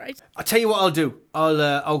quite all right? I'll tell you what I'll do.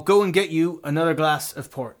 I'll go and get you another glass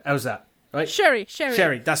of port. How's that? Right? Sherry. That's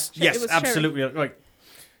Sherry, yes, absolutely right.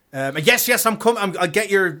 Yes, I'm coming. I'll get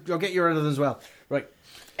your other as well. Right.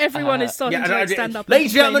 Everyone is starting to stand up.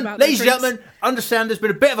 Ladies and gentlemen, understand there's been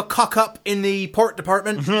a bit of a cock up in the port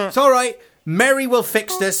department. It's all right. Mary will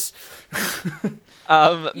fix this.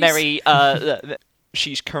 Mary,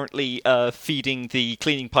 she's currently feeding the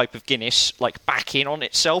cleaning pipe of Guinness back in on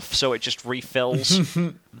itself, so it just refills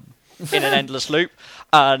in an endless loop,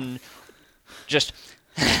 and just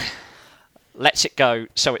lets it go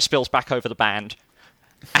so it spills back over the band,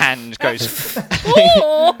 and goes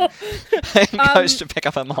goes to pick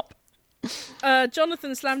up a mop.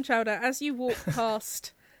 Jonathan Slamchowder, as you walk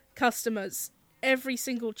past customers, every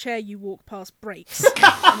single chair you walk past breaks,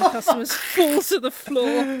 and the customers fall to the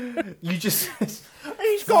floor. You just...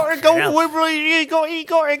 He's got to go, Wembley. He got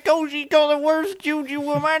to go. He's got the worst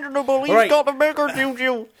juju imaginable. He's got the bigger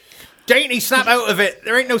juju. Dainty, snap out of it.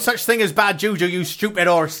 There ain't no such thing as bad juju, you stupid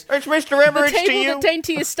horse. It's Mr. Emmerich to you. The table that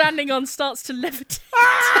Dainty is standing on starts to levitate.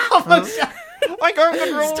 I can't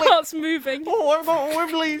control it. Starts moving. Oh, I've got a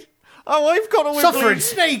Wembley. Oh, I've got a Wembley. Suffering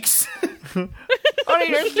snakes. I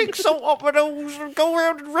need to stick salt up my nose and go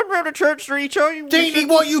around and run around the church 3 times. Dainty,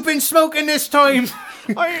 what you been smoking this time?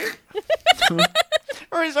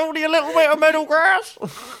 Or it's only a little bit of meadow grass.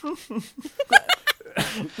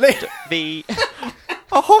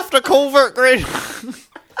 I huffed a culvert grid.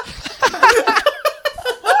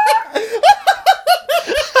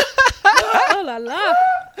 Oh la la.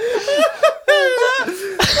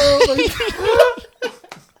 Oh my God.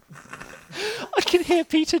 I can hear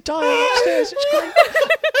Peter dying upstairs. It's great.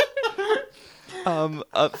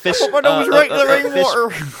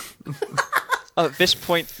 At this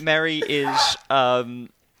point, Mary is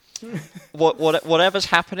whatever's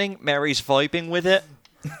happening. Mary's vibing with it,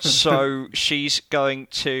 so she's going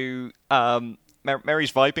to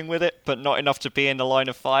Mary's vibing with it, but not enough to be in the line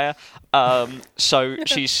of fire. So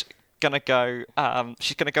she's gonna go.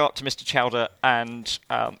 She's gonna go up to Mr. Chowder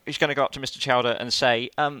and say,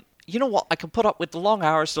 you know what? I can put up with the long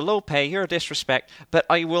hours, the low pay, your disrespect, but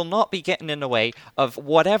I will not be getting in the way of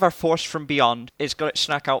whatever force from beyond is going to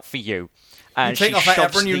snuck out for you. And you take off that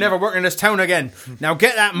apron, you never work in this town again. Now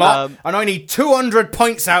get that mop, and I need 200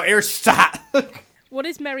 points out here stat. What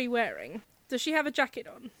is Mary wearing? Does she have a jacket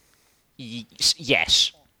on?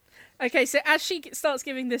 Yes. Okay, so as she starts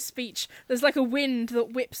giving this speech, there's a wind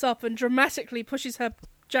that whips up and dramatically pushes her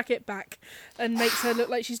jacket back and makes her look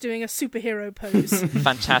like she's doing a superhero pose.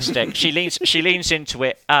 Fantastic. She leans into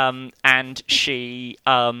it, and she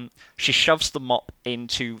shoves the mop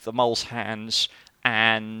into the mole's hands,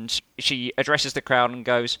 and she addresses the crowd and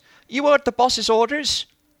goes, "You heard the boss's orders.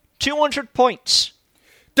 200 points.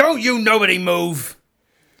 Don't you nobody move.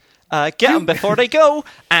 Get them before they go."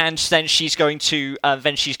 And then she's going to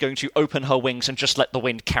open her wings and just let the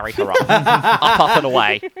wind carry her up, up and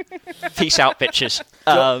away. Peace out, bitches.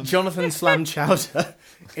 Jonathan Slamchowder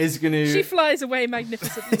is going to... She flies away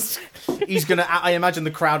magnificently. He's going to... I imagine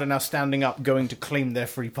the crowd are now standing up, going to claim their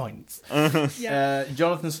 3 points. Yeah.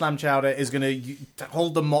 Jonathan Slamchowder is going to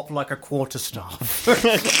hold the mop like a quarterstaff.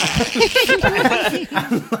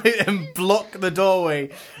 and block the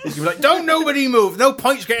doorway. He's going to be like, don't nobody move. No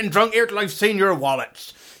points getting drunk here till I've seen your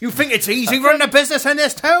wallets. You think it's easy running a business in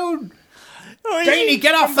this town? Dainty,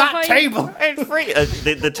 get off that table! It's free.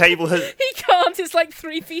 The table has... He can't, it's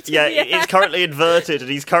 3 feet in the air. It's currently inverted, and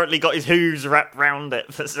he's currently got his hooves wrapped round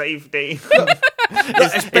it for safety.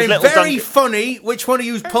 It's been very funny. Which one of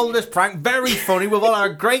you's pulled this prank? Very funny. We've all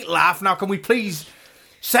had a great laugh. Now can we please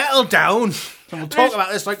settle down? And we'll talk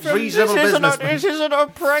about this reasonable business. This isn't a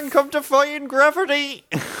prank, I'm defying gravity.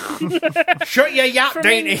 Shut your yap,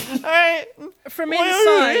 Dainty. From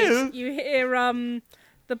inside, you hear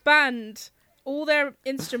the band... All their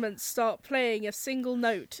instruments start playing a single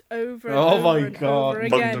note over and over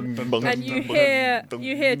again. And you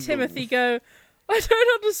hear Timothy go, "I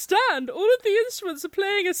don't understand. All of the instruments are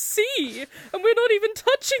playing a C, and we're not even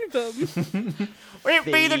touching them." Will it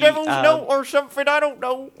be the devil's note or something? I don't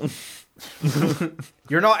know.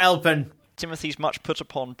 You're not helping. Timothy's much put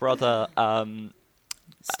upon brother...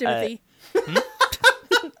 Stimothy.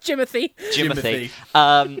 Jimothy.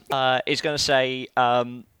 Is going to say...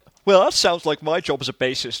 well, that sounds like my job as a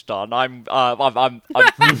bassist done. I'm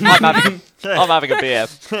having a beer,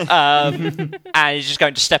 and he's just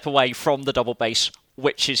going to step away from the double bass,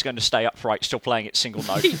 which is going to stay upright, still playing its single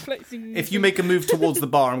note. If you make a move towards the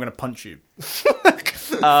bar, I'm going to punch you.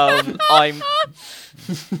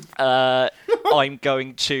 I'm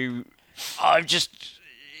going to.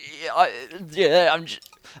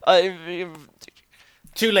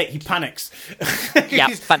 Too late, he panics. Yeah,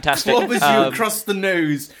 fantastic. Clobbers you across the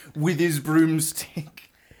nose with his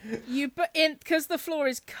broomstick. Because the floor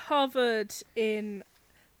is covered in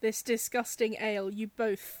this disgusting ale, you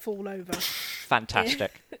both fall over.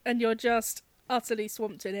 Fantastic. And you're just utterly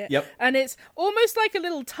swamped in it. Yep. And it's almost like a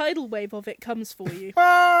little tidal wave of it comes for you.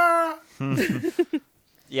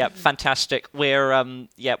 Yeah, fantastic. We're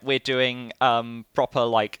doing proper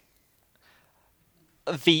like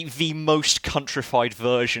the most countrified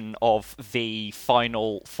version of the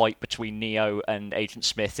final fight between Neo and Agent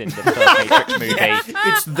Smith in the third Matrix movie.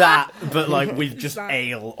 It's that, but like with just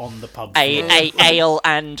ale on the pub floor. A ale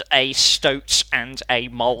and a stoat and a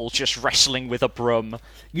mole just wrestling with a broom.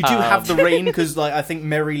 You do have the rain because, like, I think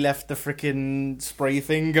Mary left the frickin' spray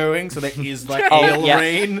thing going, so there is like ale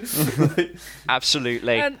rain.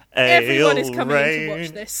 Absolutely. And everyone is coming in to watch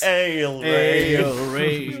this. Ale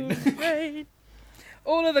rain. Rain.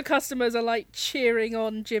 All of the customers are like cheering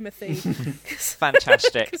on Jimothy.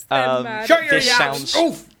 Fantastic. Mad. Shut your This yaps!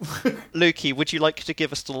 sounds. Lukey, would you like to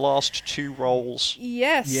give us the last 2 rolls?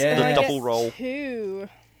 Yes. Yeah. The I double get roll. 2.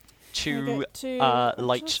 Two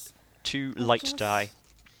light die.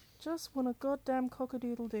 Just want a goddamn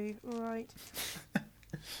cock-a-doodle-doo. Right.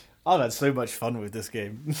 I've had so much fun with this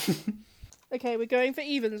game. Okay, we're going for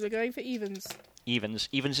evens. Evens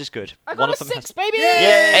is good. I got a 6, baby!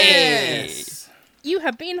 Yes! You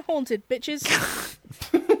have been haunted, bitches.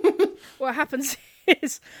 What happens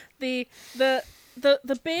is the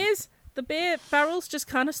beer barrels just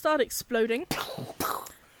kind of start exploding.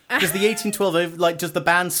 Does the 1812 does the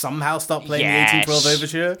band somehow start playing Yes. the 1812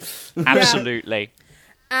 overture? Absolutely.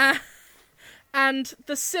 And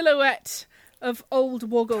the silhouette of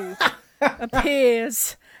Old Woggle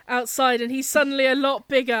appears outside, and he's suddenly a lot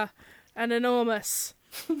bigger and enormous.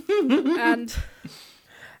 And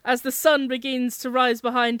as the sun begins to rise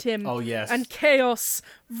behind him, Oh, yes. and chaos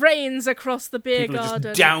reigns across the beer People are garden,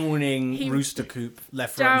 just downing Rooster Coop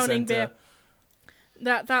left, right, and downing centre.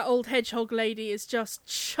 beer. That old hedgehog lady is just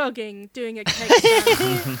chugging, doing a keg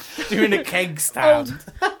stand. Doing a keg stand.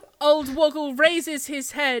 Old Woggle raises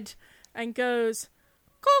his head and goes,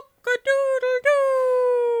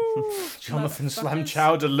 cock-a-doodle-doo. Jonathan Slam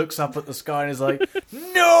Chowder looks up at the sky and is like,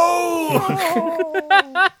 no!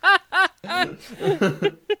 And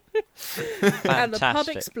the pub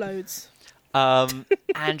Fantastic. explodes.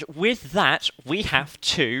 And with that, we have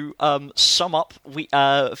to sum up. For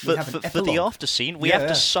the after scene, we have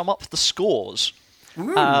to sum up the scores.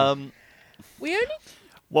 We only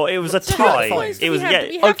Well, it was a So how many tie. points do It we was have? yeah. Do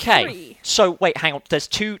we have Okay, 3? so wait, hang on. There's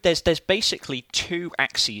basically 2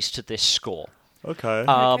 axes to this score. Okay.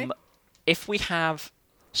 Okay. If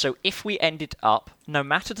we ended up, no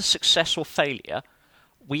matter the success or failure,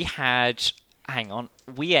 we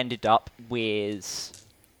ended up with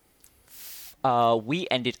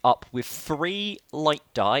 3 light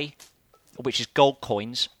die, which is gold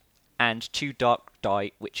coins, and 2 dark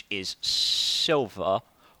die, which is silver,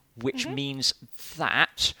 which means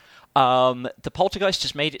that the poltergeist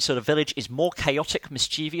has made it so the village is more chaotic,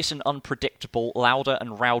 mischievous, and unpredictable, louder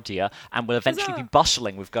and rowdier, and will eventually be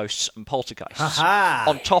bustling with ghosts and poltergeists. Ha-ha.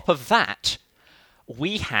 On top of that,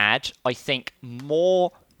 we had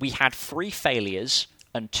 3 failures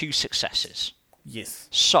and 2 successes. Yes.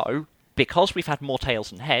 So, because we've had more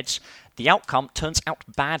tails and heads, the outcome turns out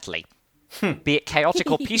badly. Be it chaotic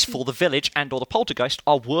or peaceful, the village and or the poltergeist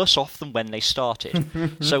are worse off than when they started.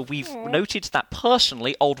 So we've noted that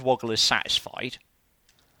personally, Old Woggle is satisfied.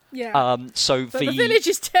 Yeah. But the village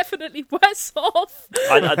is definitely worse off.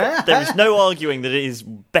 There is no arguing that it is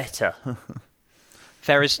better.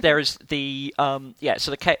 there is the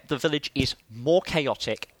so the village is more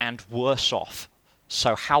chaotic and worse off.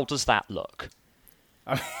 So how does that look?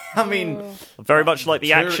 I mean, Very much like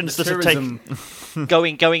the actions that have taken.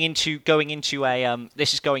 going into a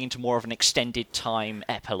this is going into more of an extended time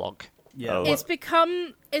epilogue. yeah. Oh. It's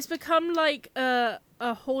become like a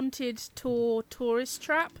haunted tourist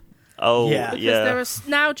trap. Oh, Yeah. Because there are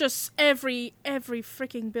now just every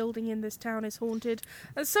freaking building in this town is haunted,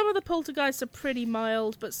 and some of the poltergeists are pretty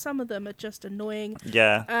mild, but some of them are just annoying.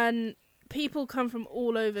 Yeah. And people come from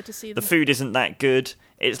all over to see them. The food isn't that good.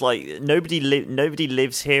 It's like nobody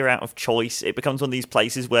lives here out of choice. It becomes one of these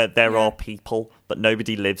places where there are people, but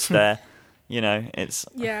nobody lives there. You know, it's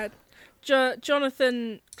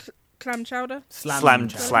Jonathan Clam Chowder. Slam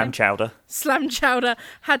Chowder. Slam Chowder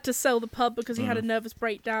had to sell the pub because he had a nervous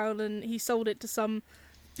breakdown, and he sold it to some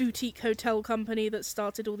boutique hotel company that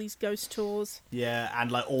started all these ghost tours. Yeah,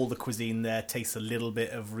 and like all the cuisine there tastes a little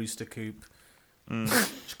bit of Rooster Coop.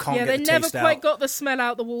 Just can't Yeah, get they the never taste quite out. got the smell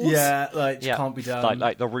out the walls. Yeah, can't be done.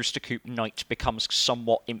 Like the Rooster Coop night becomes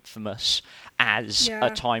somewhat infamous as a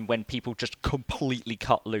time when people just completely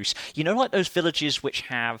cut loose. You know, like those villages which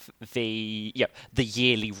have the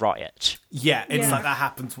yearly riot. Yeah, it's Yeah. like that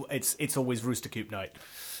happens. It's always Rooster Coop night.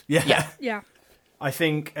 Yeah. Yeah. I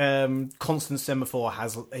think Constance Semaphore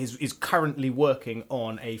is currently working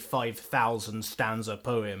on a 5,000 stanza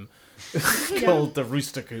poem called The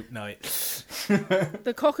Rooster Coop Night.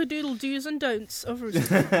 The cockadoodle do's and don'ts of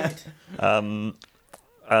Rooster Coop Night.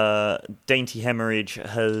 Dainty Hemorrhage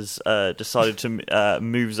has decided to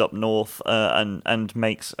moves up north and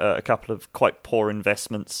makes a couple of quite poor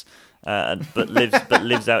investments, but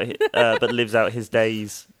lives out his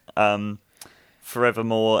days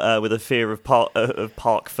forevermore with a fear of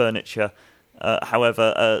park furniture.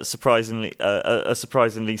 However, a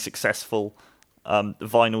surprisingly successful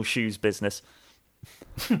vinyl shoes business.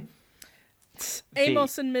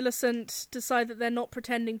 Amos and Millicent decide that they're not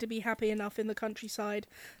pretending to be happy enough in the countryside,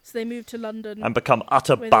 so they move to London and become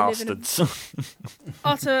utter bastards.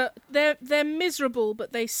 They're miserable,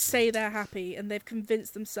 but they say they're happy, and they've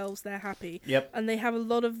convinced themselves they're happy. Yep. And they have a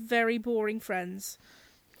lot of very boring friends.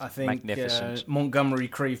 I think Montgomery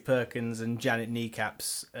Creve Perkins and Janet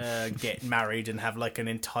Kneecaps get married and have like an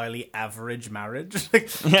entirely average marriage,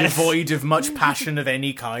 devoid of much passion of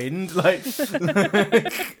any kind. Like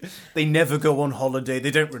they never go on holiday. They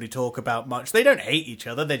don't really talk about much. They don't hate each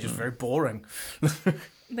other. They're just very boring.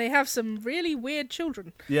 They have some really weird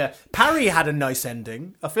children. Yeah, Parry had a nice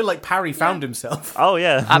ending. I feel like Parry found himself. Oh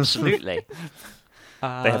yeah, absolutely.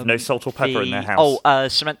 They have no salt or pepper in their house.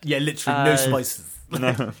 Yeah, literally no spices.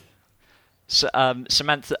 No. So,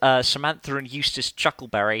 Samantha and Eustace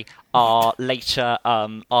Chuckleberry are later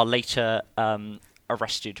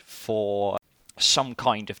arrested for some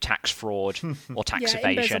kind of tax fraud or tax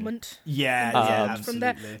evasion. Embezzlement.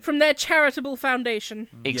 Absolutely. From their charitable foundation.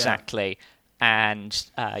 Exactly. And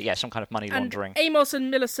some kind of money laundering. And Amos and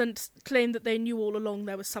Millicent claim that they knew all along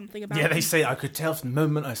there was something about them. Yeah, they say I could tell from the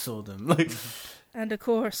moment I saw them. And of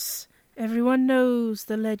course, everyone knows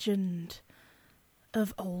the legend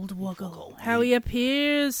of Old Woggle. How he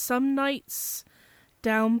appears some nights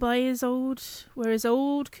down by where his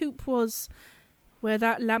old coop was, where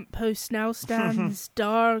that lamppost now stands,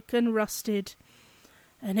 dark and rusted.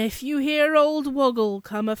 And if you hear Old Woggle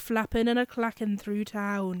come a-flapping and a-clacking through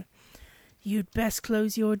town, you'd best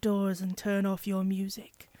close your doors and turn off your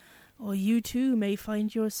music, or you too may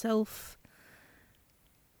find yourself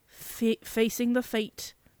facing the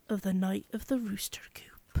fate of the Night of the Rooster Coop.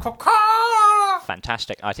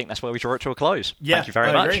 Fantastic. I think that's where we draw it to a close. Yeah, thank you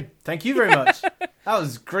very much. Agree. Thank you very much. That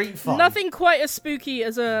was great fun. Nothing quite as spooky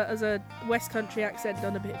as a West Country accent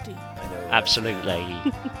done a bit deep. I know. Absolutely.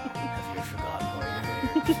 Have you forgotten where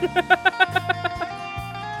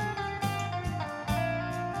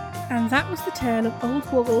And that was the tale of Old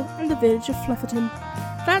Woggle and the village of Flufferton.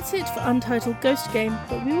 That's it for Untitled Ghost Game,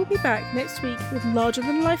 but we will be back next week with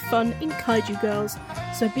larger-than-life fun in Kaiju Girls,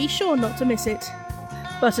 so be sure not to miss it.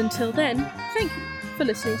 But until then, thank you for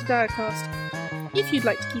listening to Diacast. If you'd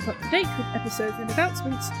like to keep up to date with episodes and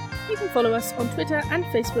announcements, you can follow us on Twitter and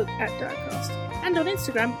Facebook at Diacast, and on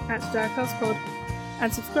Instagram at DiacastPod,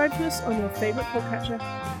 and subscribe to us on your favourite podcatcher.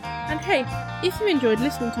 And hey, if you enjoyed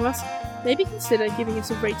listening to us, maybe consider giving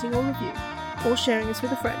us a rating or review, or sharing us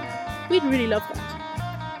with a friend. We'd really love that.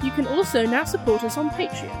 You can also now support us on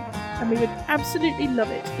Patreon, and we would absolutely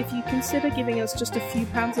love it if you consider giving us just a few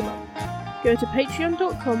pounds a month. Go to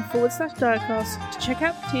patreon.com/Diacast to check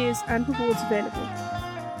out the tiers and rewards available.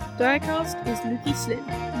 Diacast is Lukey Slim,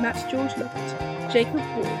 Matt George Lovett, Jacob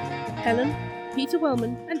Ward, Helen, Peter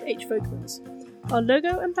Wellman, and H. Folkmans. Our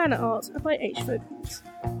logo and banner art are by H. Folkmans.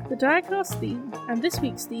 The Diacast theme, and this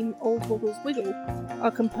week's theme, Old Woggle's Wiggle, are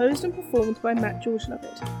composed and performed by Matt George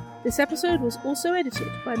Lovett. This episode was also edited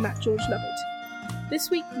by Matt George Lovett. This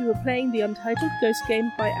week we were playing the Untitled Ghost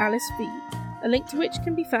Game by Alice V., a link to which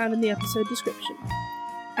can be found in the episode description.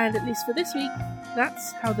 And at least for this week,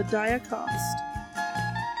 that's how the Diacast.